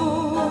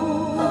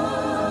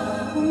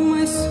 oh,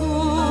 my soul,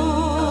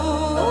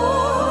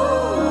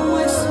 oh,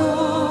 my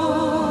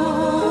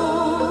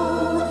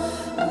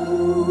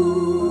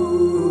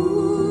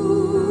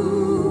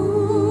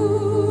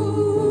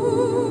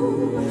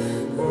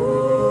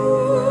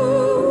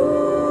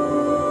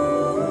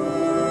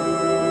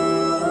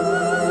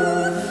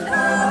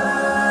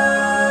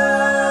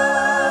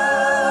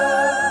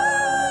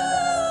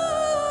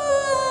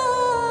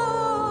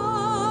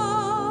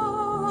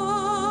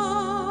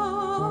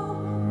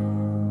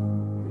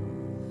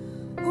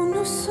Oh,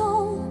 no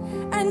soul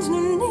and no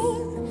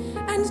name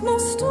and no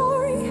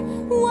story.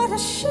 What a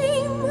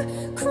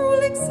shame!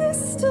 Cruel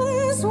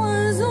existence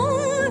was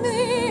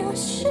only a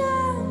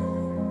sham.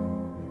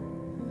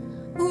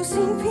 Oh,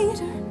 St.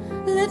 Peter,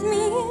 let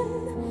me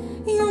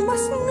in. You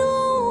must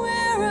know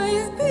where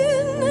I've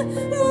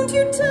been. Won't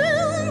you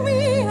tell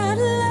me at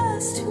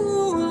last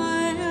who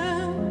I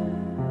am?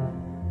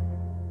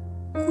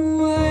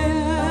 Who I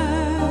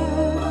am?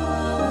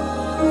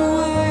 Who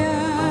I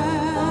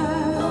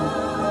am?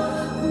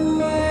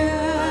 Who I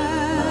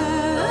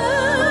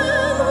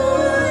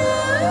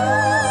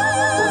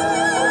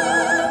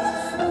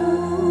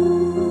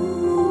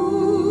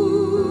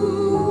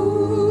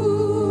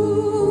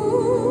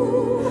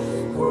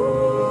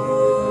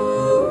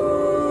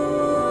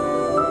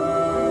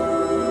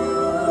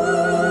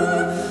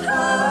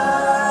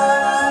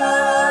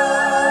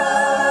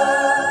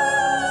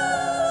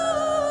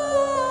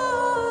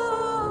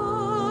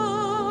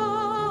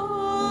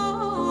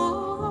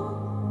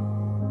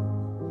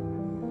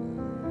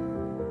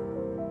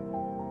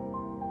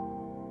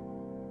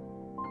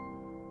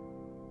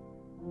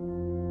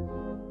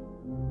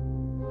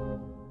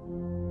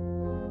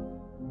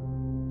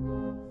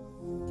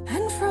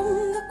And from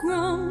the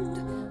ground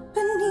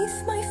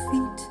beneath my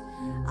feet,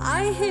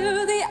 I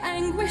hear the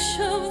anguish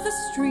of the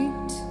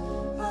street.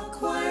 A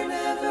choir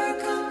never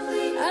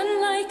complete.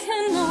 And like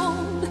an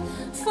old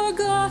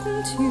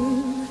forgotten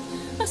tune,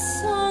 a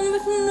song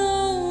that no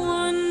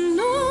one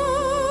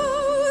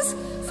knows,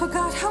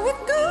 forgot how it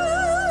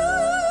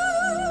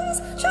goes.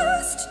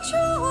 Just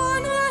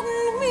John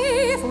and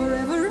me,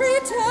 forever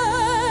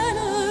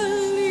eternally,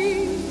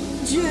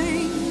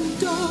 Jane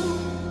Doe.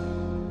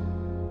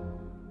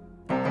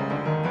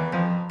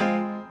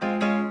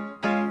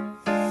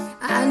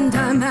 And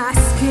I'm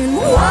asking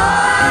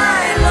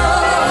why,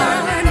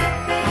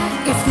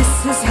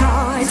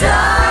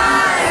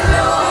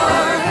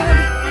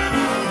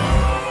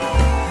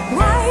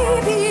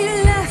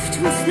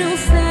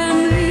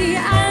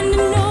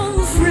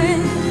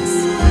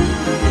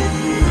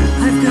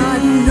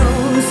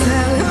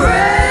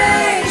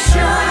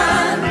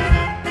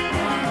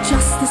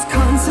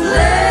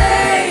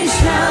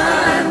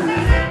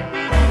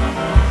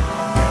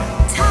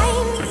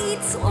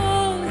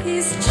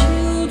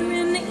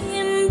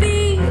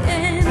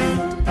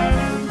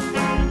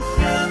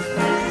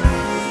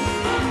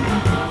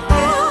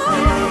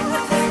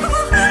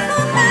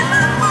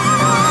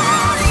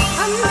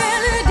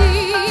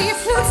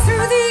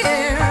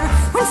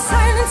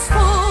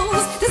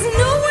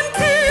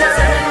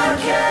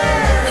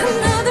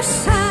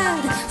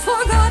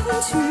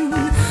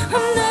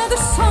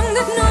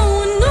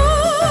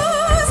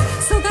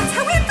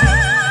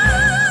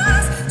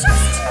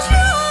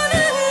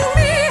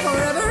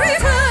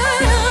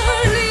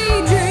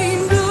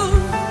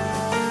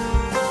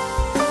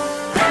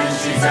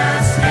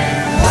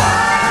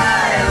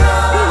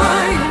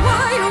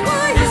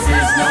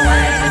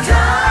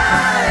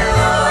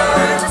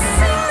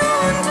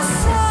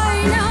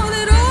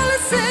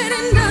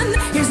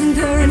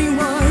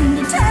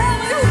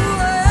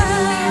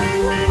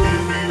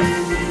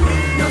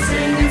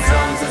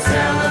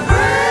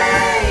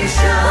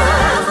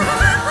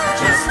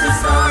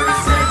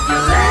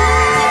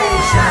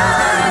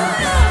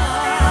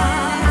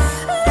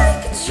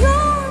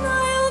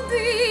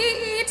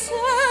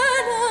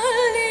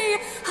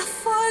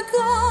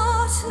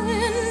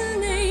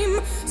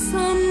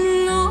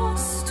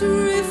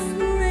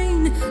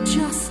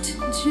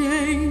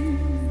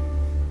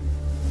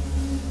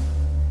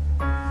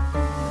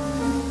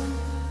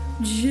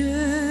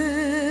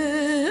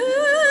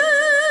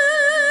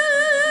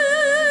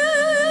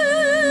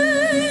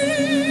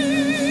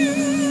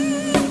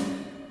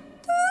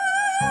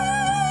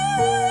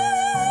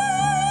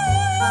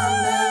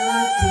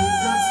 melody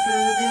floats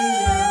through the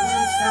air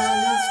as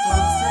silence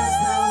falls. There's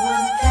no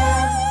one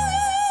can.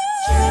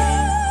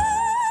 Jane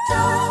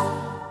Doe.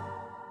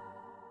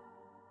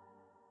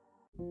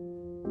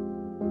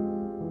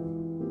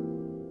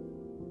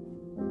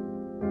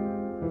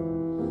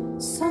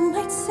 Some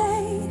might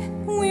say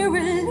we're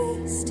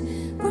released,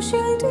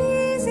 pushing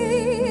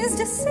daisies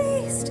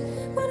deceased,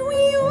 but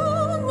we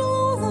all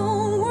know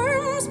the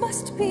worms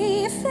must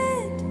be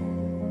fed.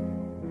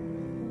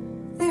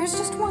 There's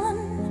just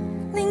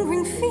one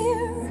lingering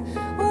fear.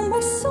 Oh,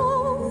 my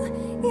soul,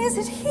 is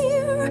it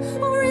here,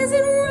 or is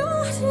it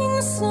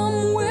rotting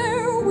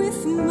somewhere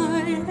with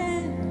my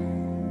head?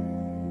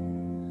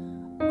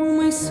 Oh,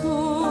 my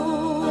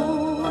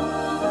soul,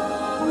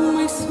 oh,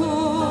 my soul,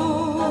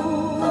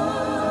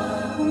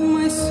 oh,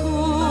 my soul,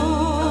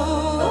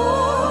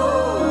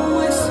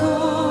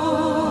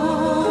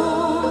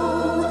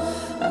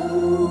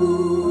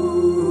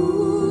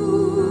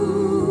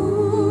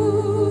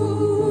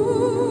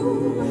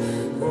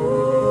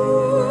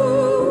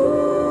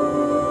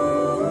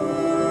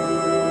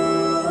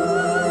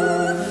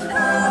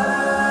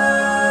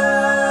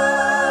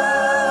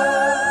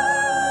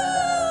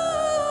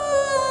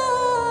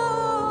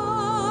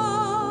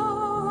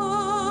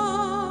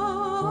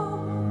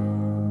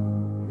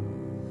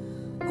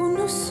 oh,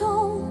 my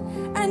soul,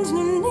 and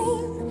no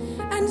name,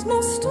 and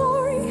no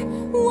story.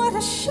 What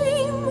a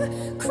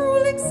shame!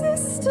 Cruel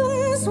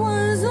existence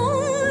was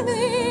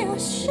only a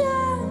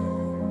sham.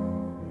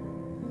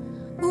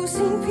 Oh,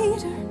 St.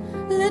 Peter,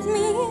 let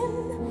me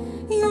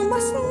in. You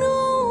must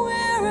know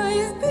where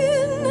I've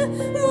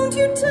been. Won't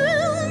you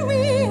tell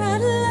me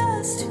at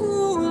last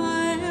who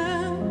I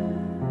am?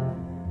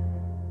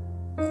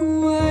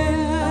 Who I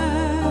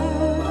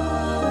am?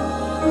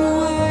 Who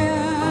I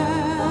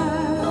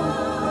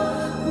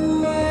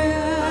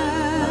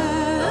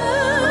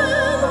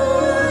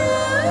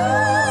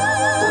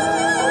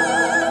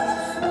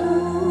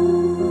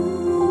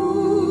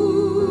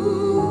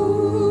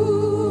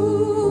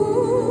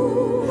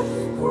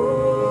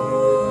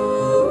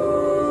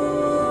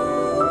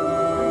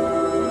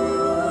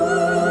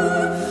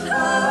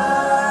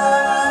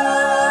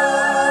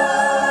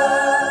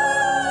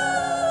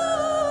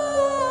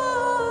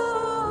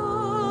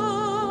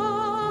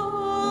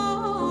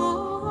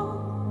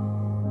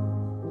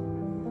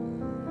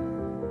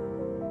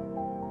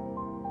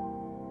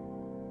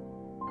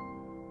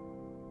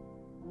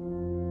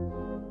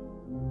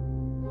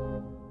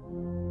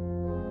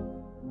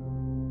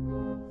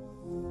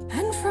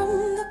From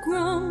the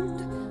ground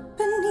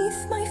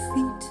beneath my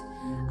feet,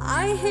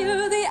 I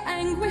hear the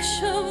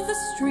anguish of the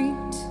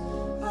street,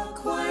 A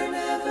choir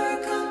never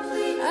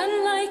complete.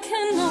 and like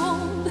an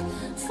old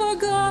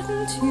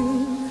forgotten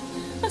tune,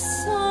 a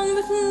song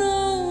that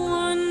no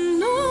one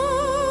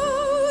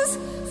knows,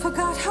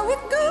 forgot how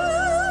it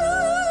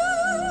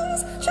goes.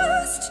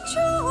 Just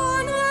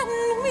John and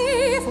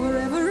me,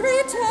 forever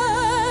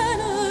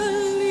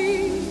eternally.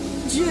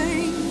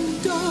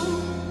 Jane Doe.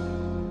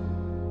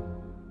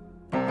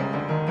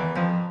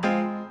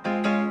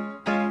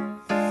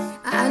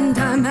 And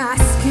I'm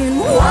asking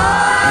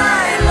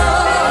why,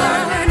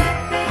 Lord,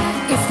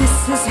 if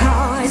this is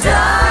how I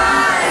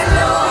die,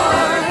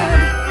 Lord,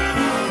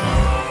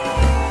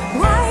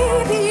 why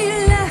be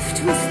left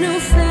with no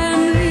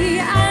family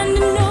and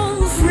no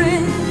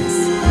friends?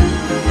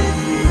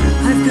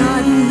 I've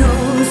got no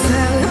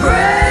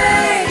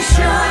celebration,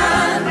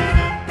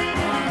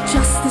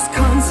 just this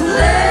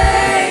consolation.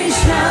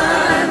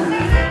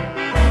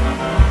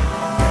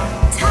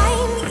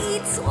 Time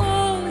eats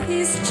all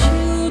his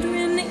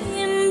children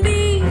in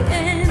the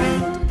end.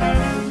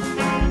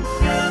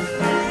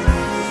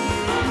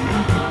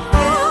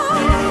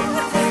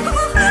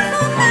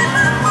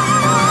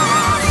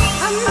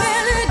 A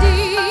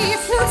melody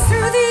floats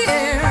through the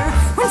air.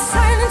 When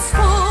silence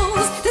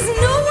falls, does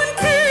no one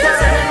care?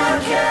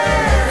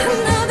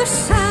 Another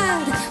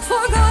sad,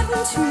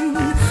 forgotten tune,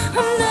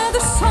 another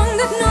song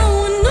that no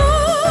one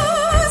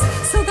knows.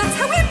 So that's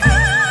how it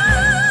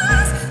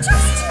goes.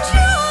 Just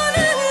John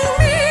and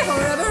me,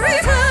 forever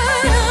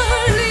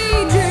eternally.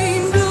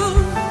 Jane Doe.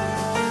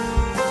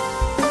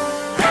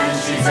 And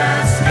she's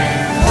asking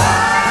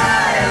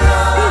why,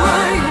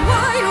 Lord.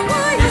 Why?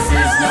 This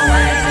is no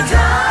way to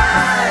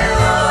die,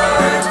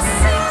 Lord. To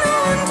sing, no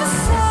one to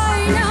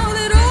sigh. Now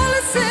that all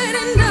is said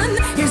and done,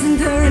 isn't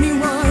there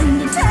anyone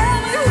to tell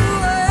me who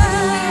I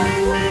am?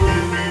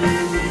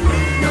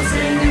 No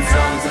singing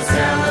songs of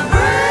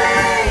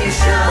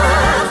celebration.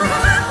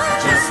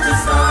 Just a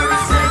sorry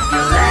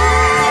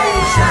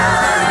circulation.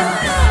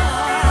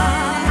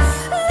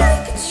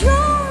 Like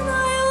John,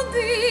 I'll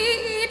be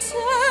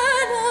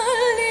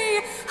eternally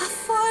a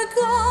forgotten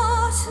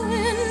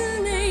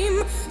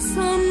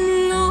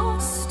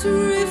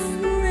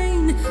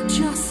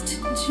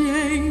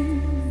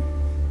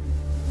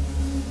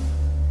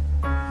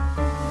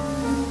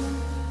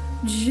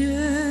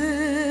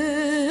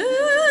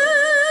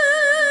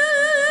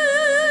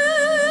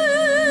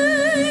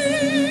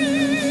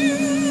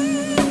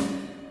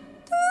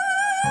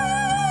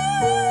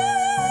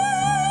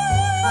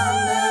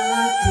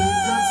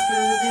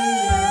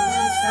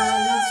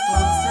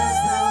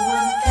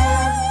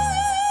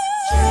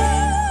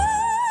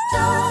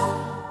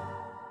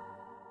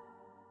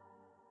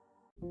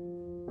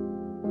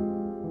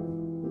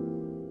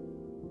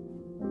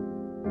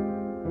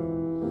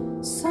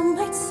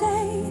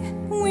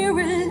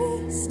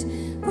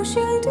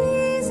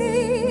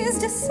see is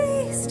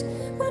deceased,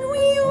 but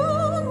we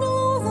all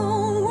know the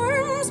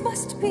worms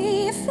must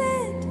be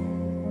fed.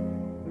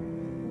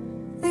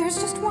 There's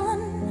just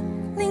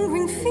one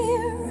lingering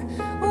fear.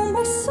 Oh,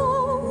 my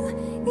soul,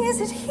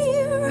 is it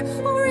here,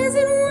 or is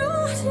it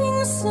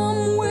rotting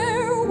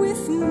somewhere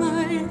with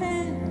my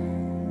head?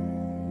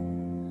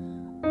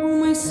 Oh,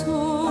 my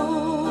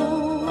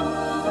soul,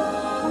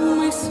 oh,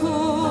 my soul,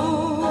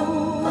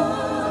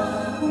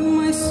 oh,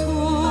 my soul,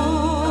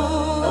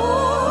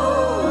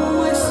 oh,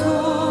 my soul.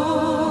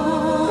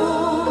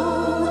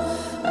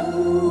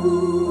 Ooh.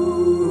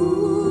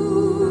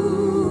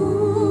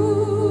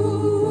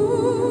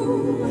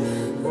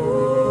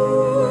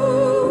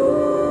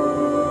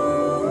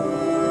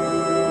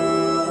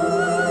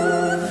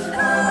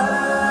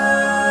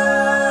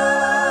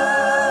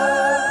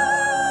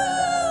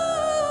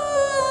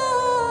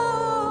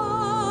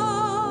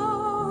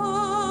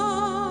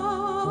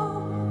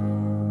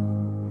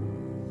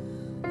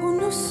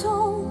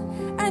 Soul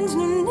and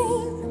no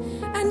name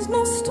and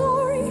no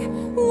story.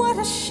 What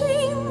a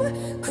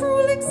shame!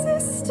 Cruel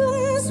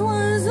existence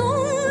was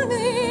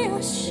only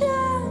a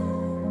sham.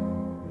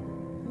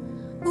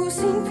 Oh,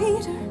 St.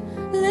 Peter,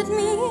 let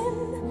me in.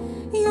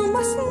 You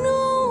must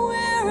know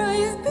where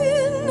I've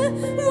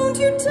been. Won't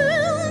you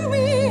tell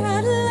me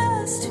at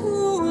last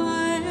who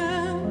I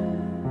am?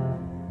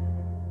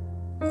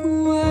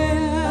 Who I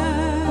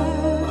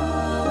am?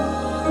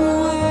 Who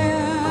I am?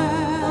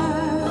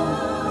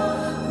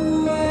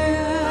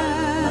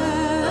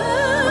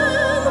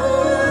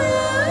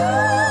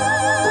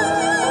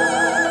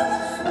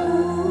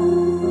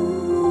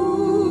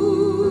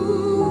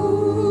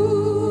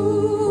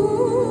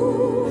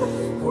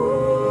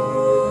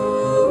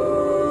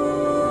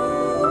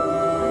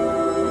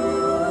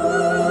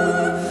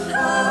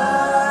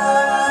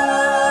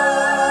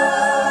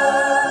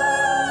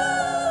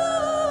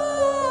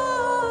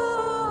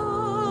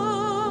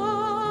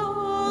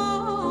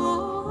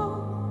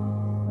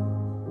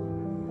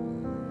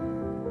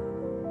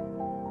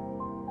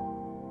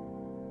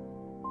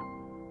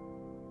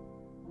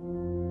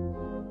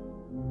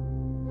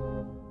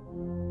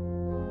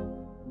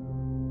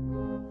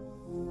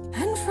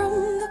 From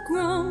the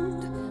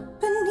ground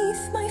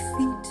beneath my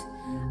feet,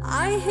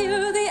 I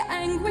hear the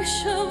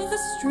anguish of the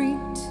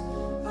street,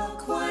 a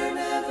choir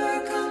never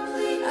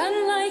complete, and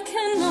like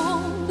an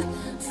old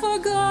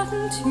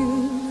forgotten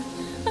tune,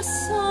 a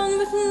song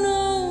that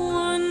no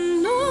one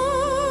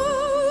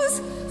knows,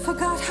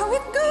 forgot how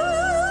it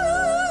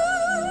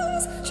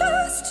goes,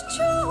 just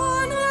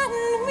John and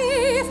me,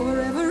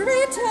 forever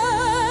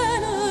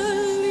eternally,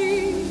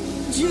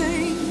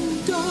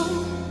 Jane Doe.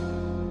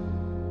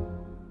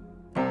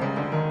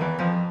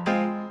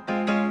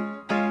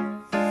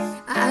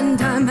 And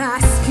I'm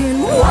asking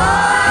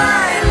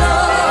why,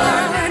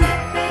 Lord,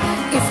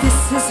 if this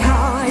is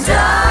how I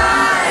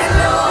die,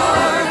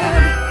 Lord,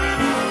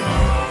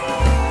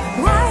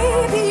 why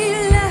be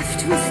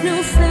left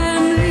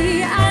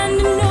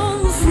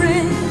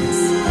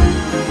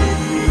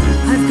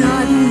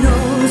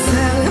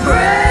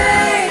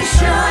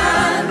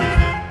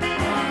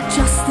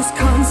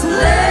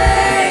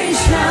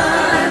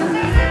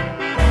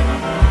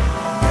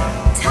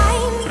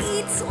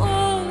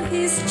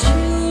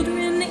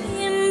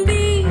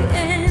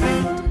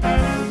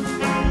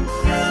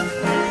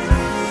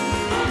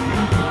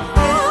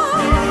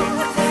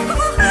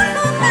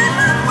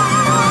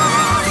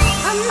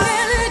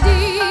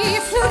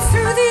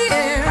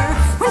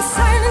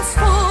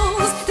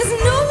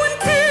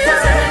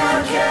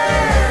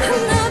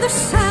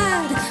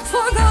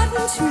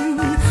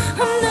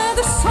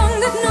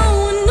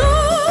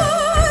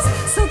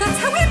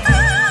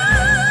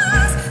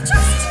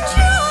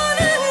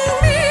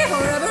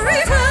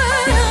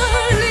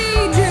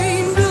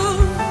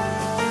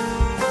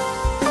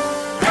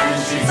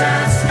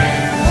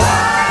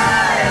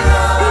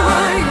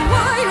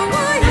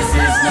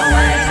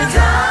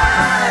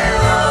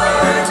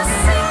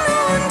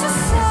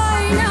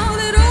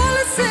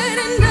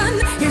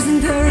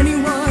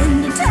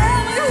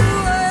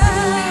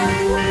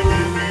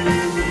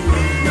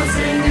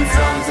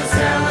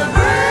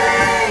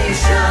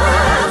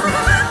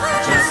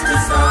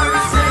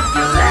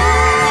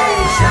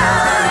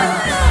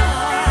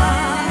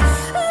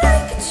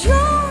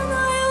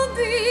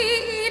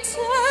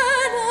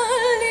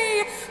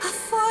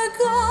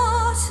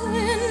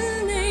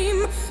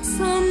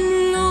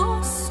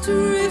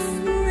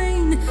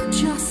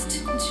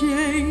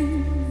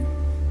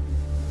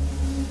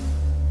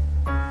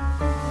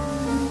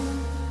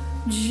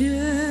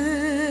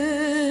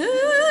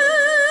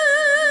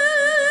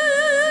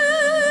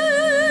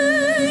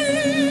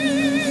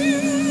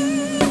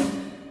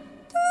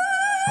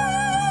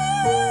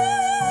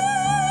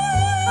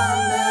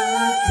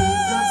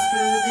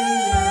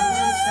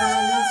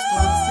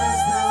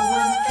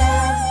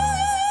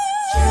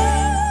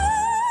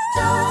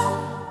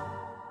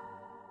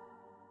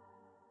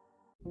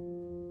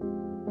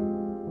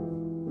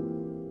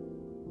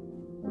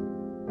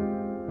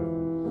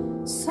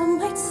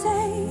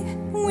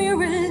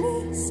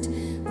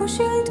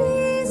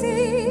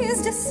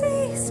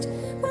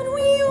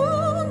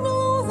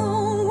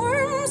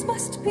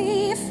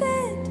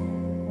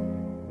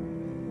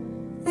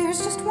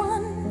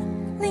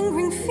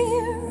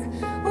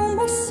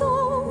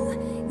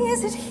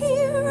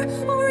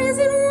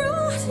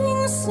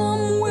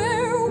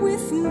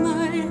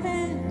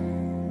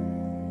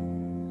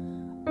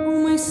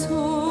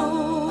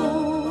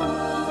soul,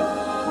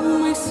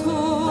 my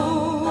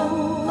soul,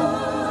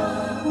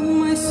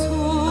 my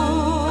soul,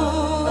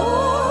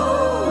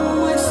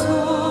 my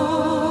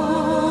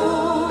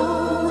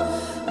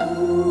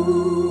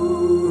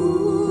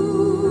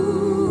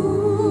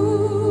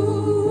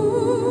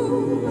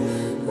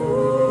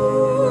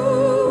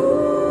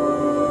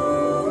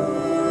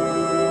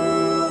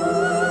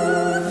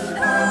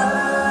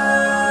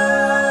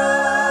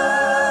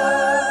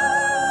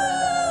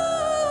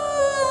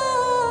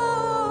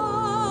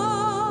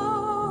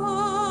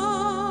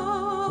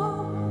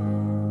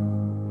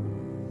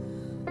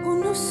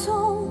no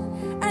soul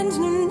and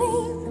no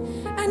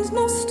name and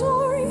no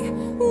story.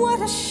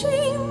 What a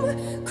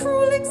shame!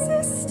 Cruel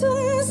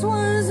existence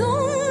was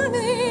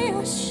only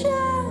a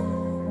sham.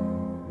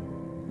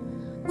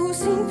 Oh,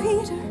 St.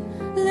 Peter,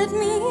 let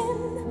me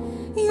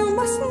in. You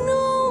must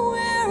know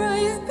where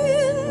I've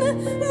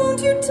been.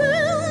 Won't you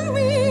tell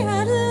me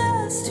at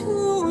last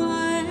who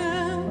I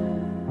am?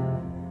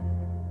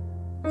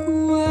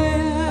 Who I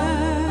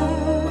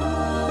am?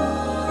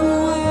 Who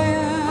I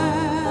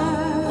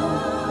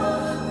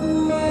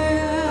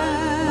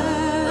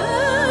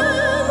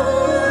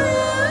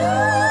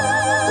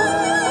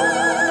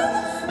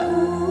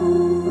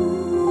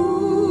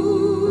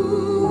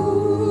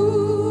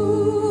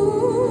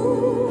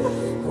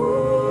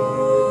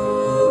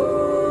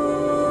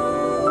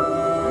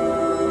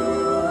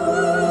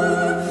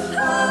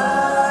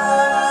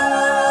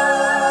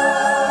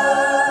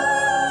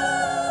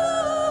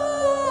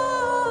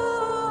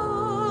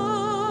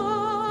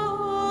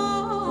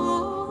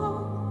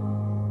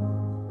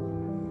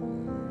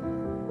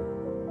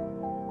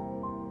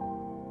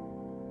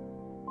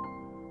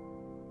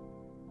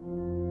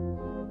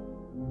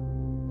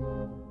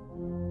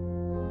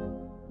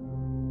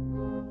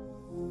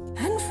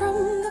From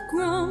the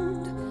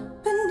ground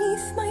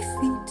beneath my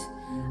feet,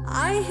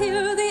 I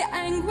hear the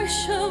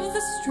anguish of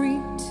the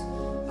street,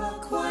 a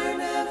choir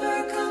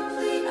never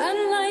complete, and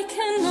like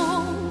an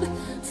old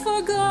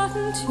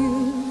forgotten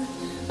tune,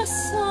 a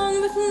song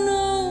that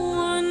no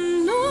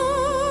one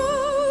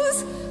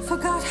knows.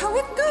 Forgot how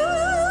it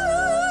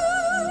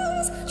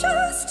goes,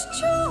 just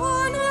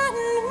John and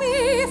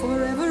me,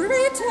 forever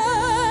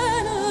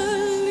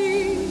eternally.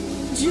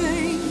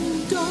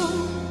 Jane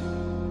Doe.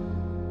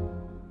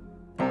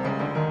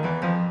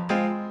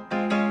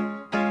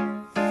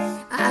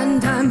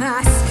 And I'm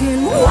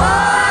asking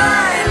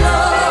why,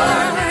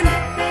 Lord,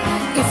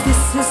 if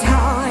this is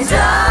how I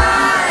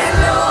die,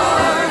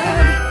 Lord.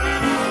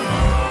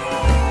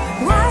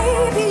 Why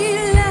be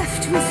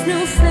left with no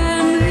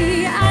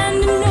family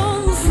and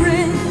no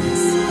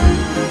friends?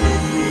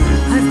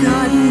 I've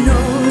got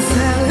no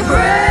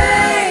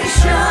celebration,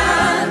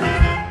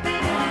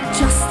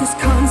 just this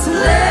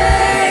consolation.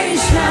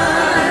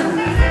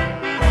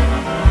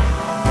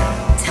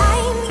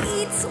 Time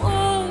eats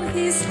all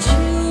his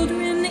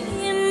children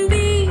in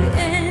the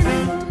end.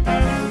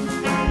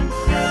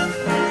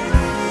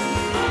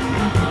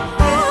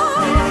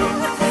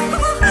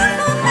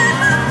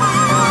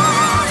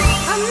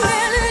 A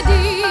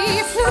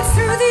melody floats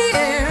through the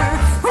air.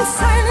 When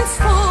silence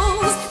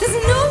falls, does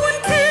no one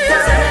care?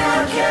 does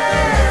anyone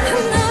care?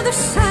 Another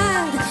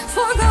sad,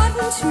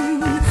 forgotten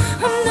tune,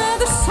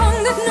 another song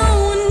that no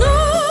one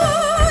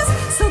knows.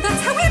 So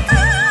that's how it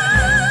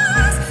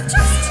goes,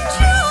 just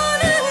John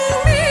and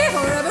me,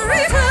 forever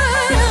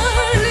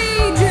eternally.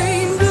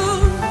 Jane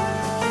Doe.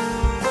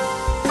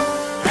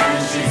 And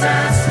she's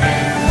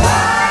asking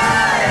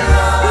why,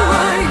 Lord,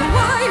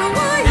 Why?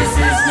 this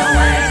is no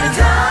way to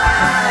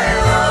die,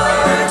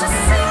 Lord. To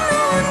sing,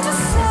 no one to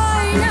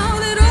sigh. Now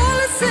that all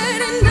is said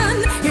and done,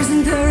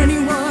 isn't there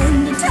anyone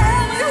to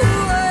tell me who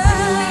I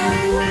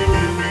am?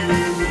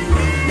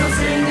 No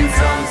singing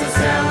songs of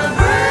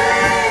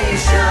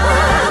celebration,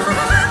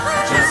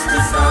 just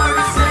a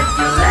story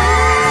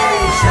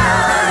circulation.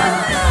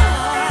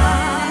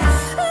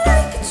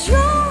 Like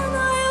John,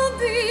 I'll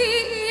be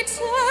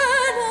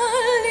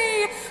eternally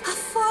a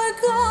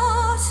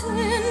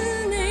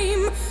forgotten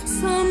name,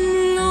 some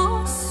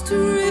lost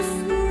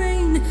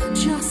refrain,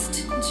 just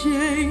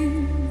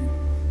Jane.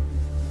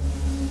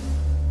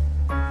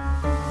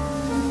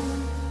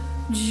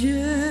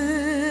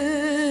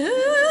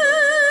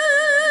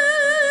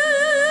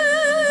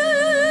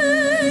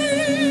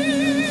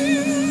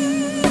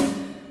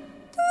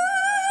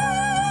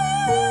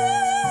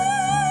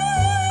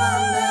 A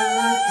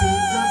melody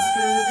floats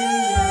through the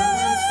air,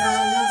 when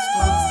silence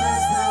falls,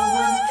 there's no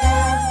one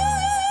care.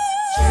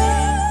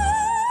 Jane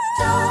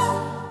Doe.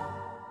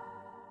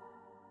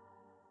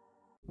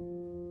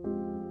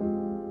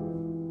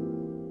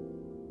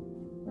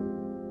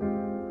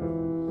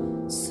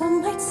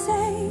 Some might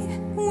say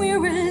we're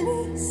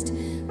released,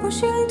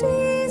 pushing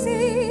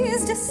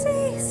daisies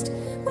deceased,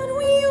 but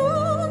we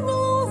all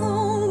know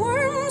the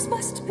worms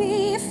must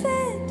be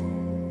fed.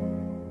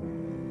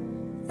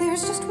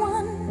 There's just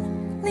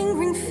one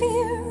lingering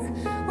fear.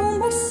 Oh,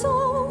 my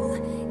soul,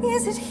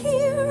 is it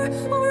here,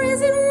 or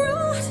is it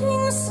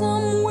rotting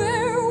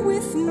somewhere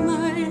with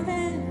my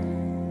head?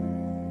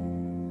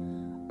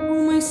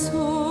 Oh, my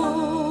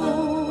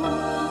soul,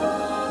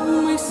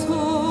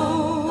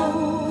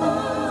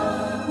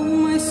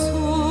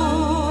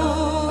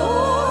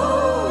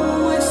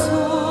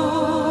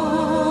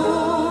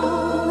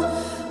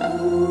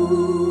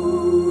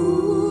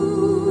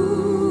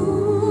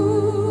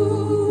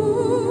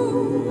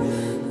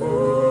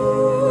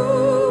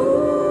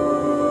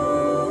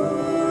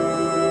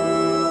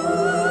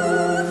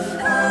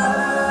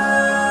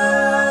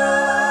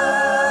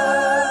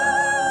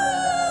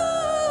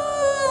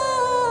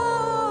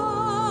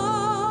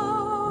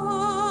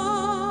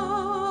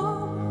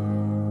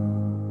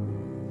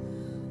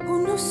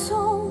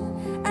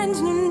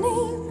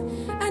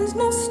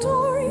 no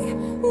story,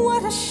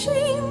 what a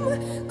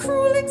shame.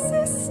 Cruel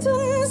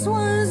existence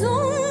was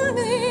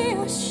only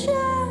a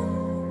sham.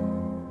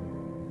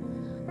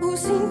 Oh,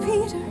 St.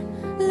 Peter,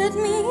 let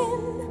me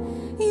in.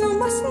 You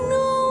must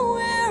know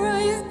where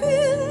I've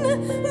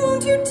been.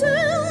 Won't you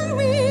tell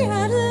me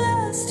at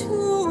last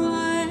who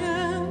I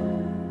am?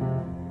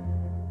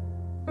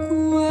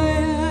 Who I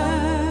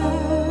am?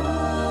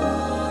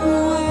 Who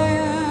I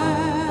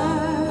am?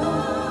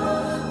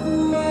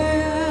 Who I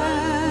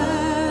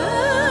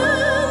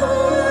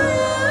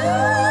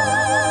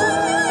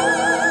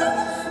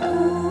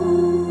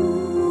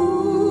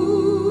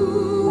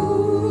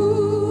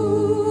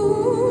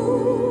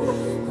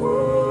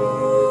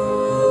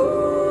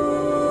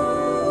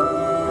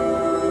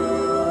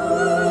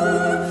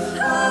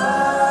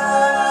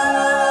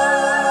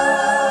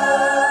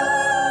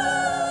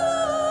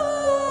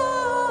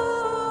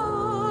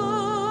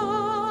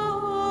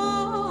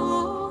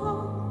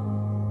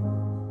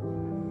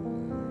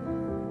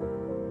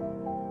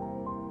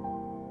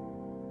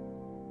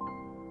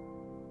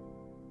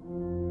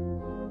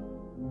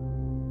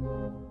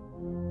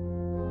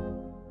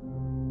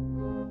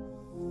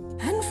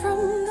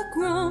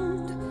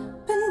ground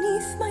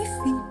beneath my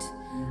feet,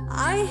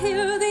 I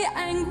hear the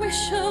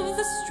anguish of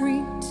the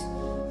street,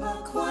 a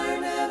choir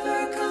never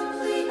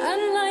complete,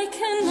 and like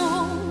an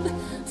old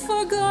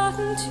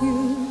forgotten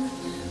tune,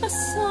 a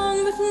song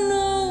that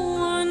no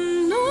one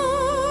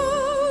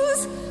knows.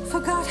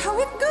 Forgot how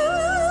it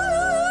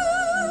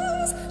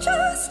goes.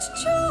 Just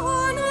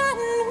John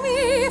and me,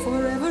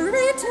 forever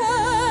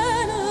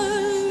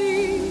eternally.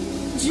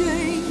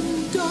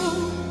 Jane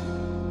Doe.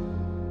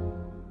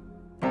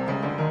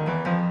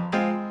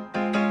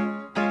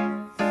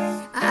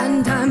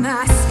 And I'm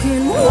asking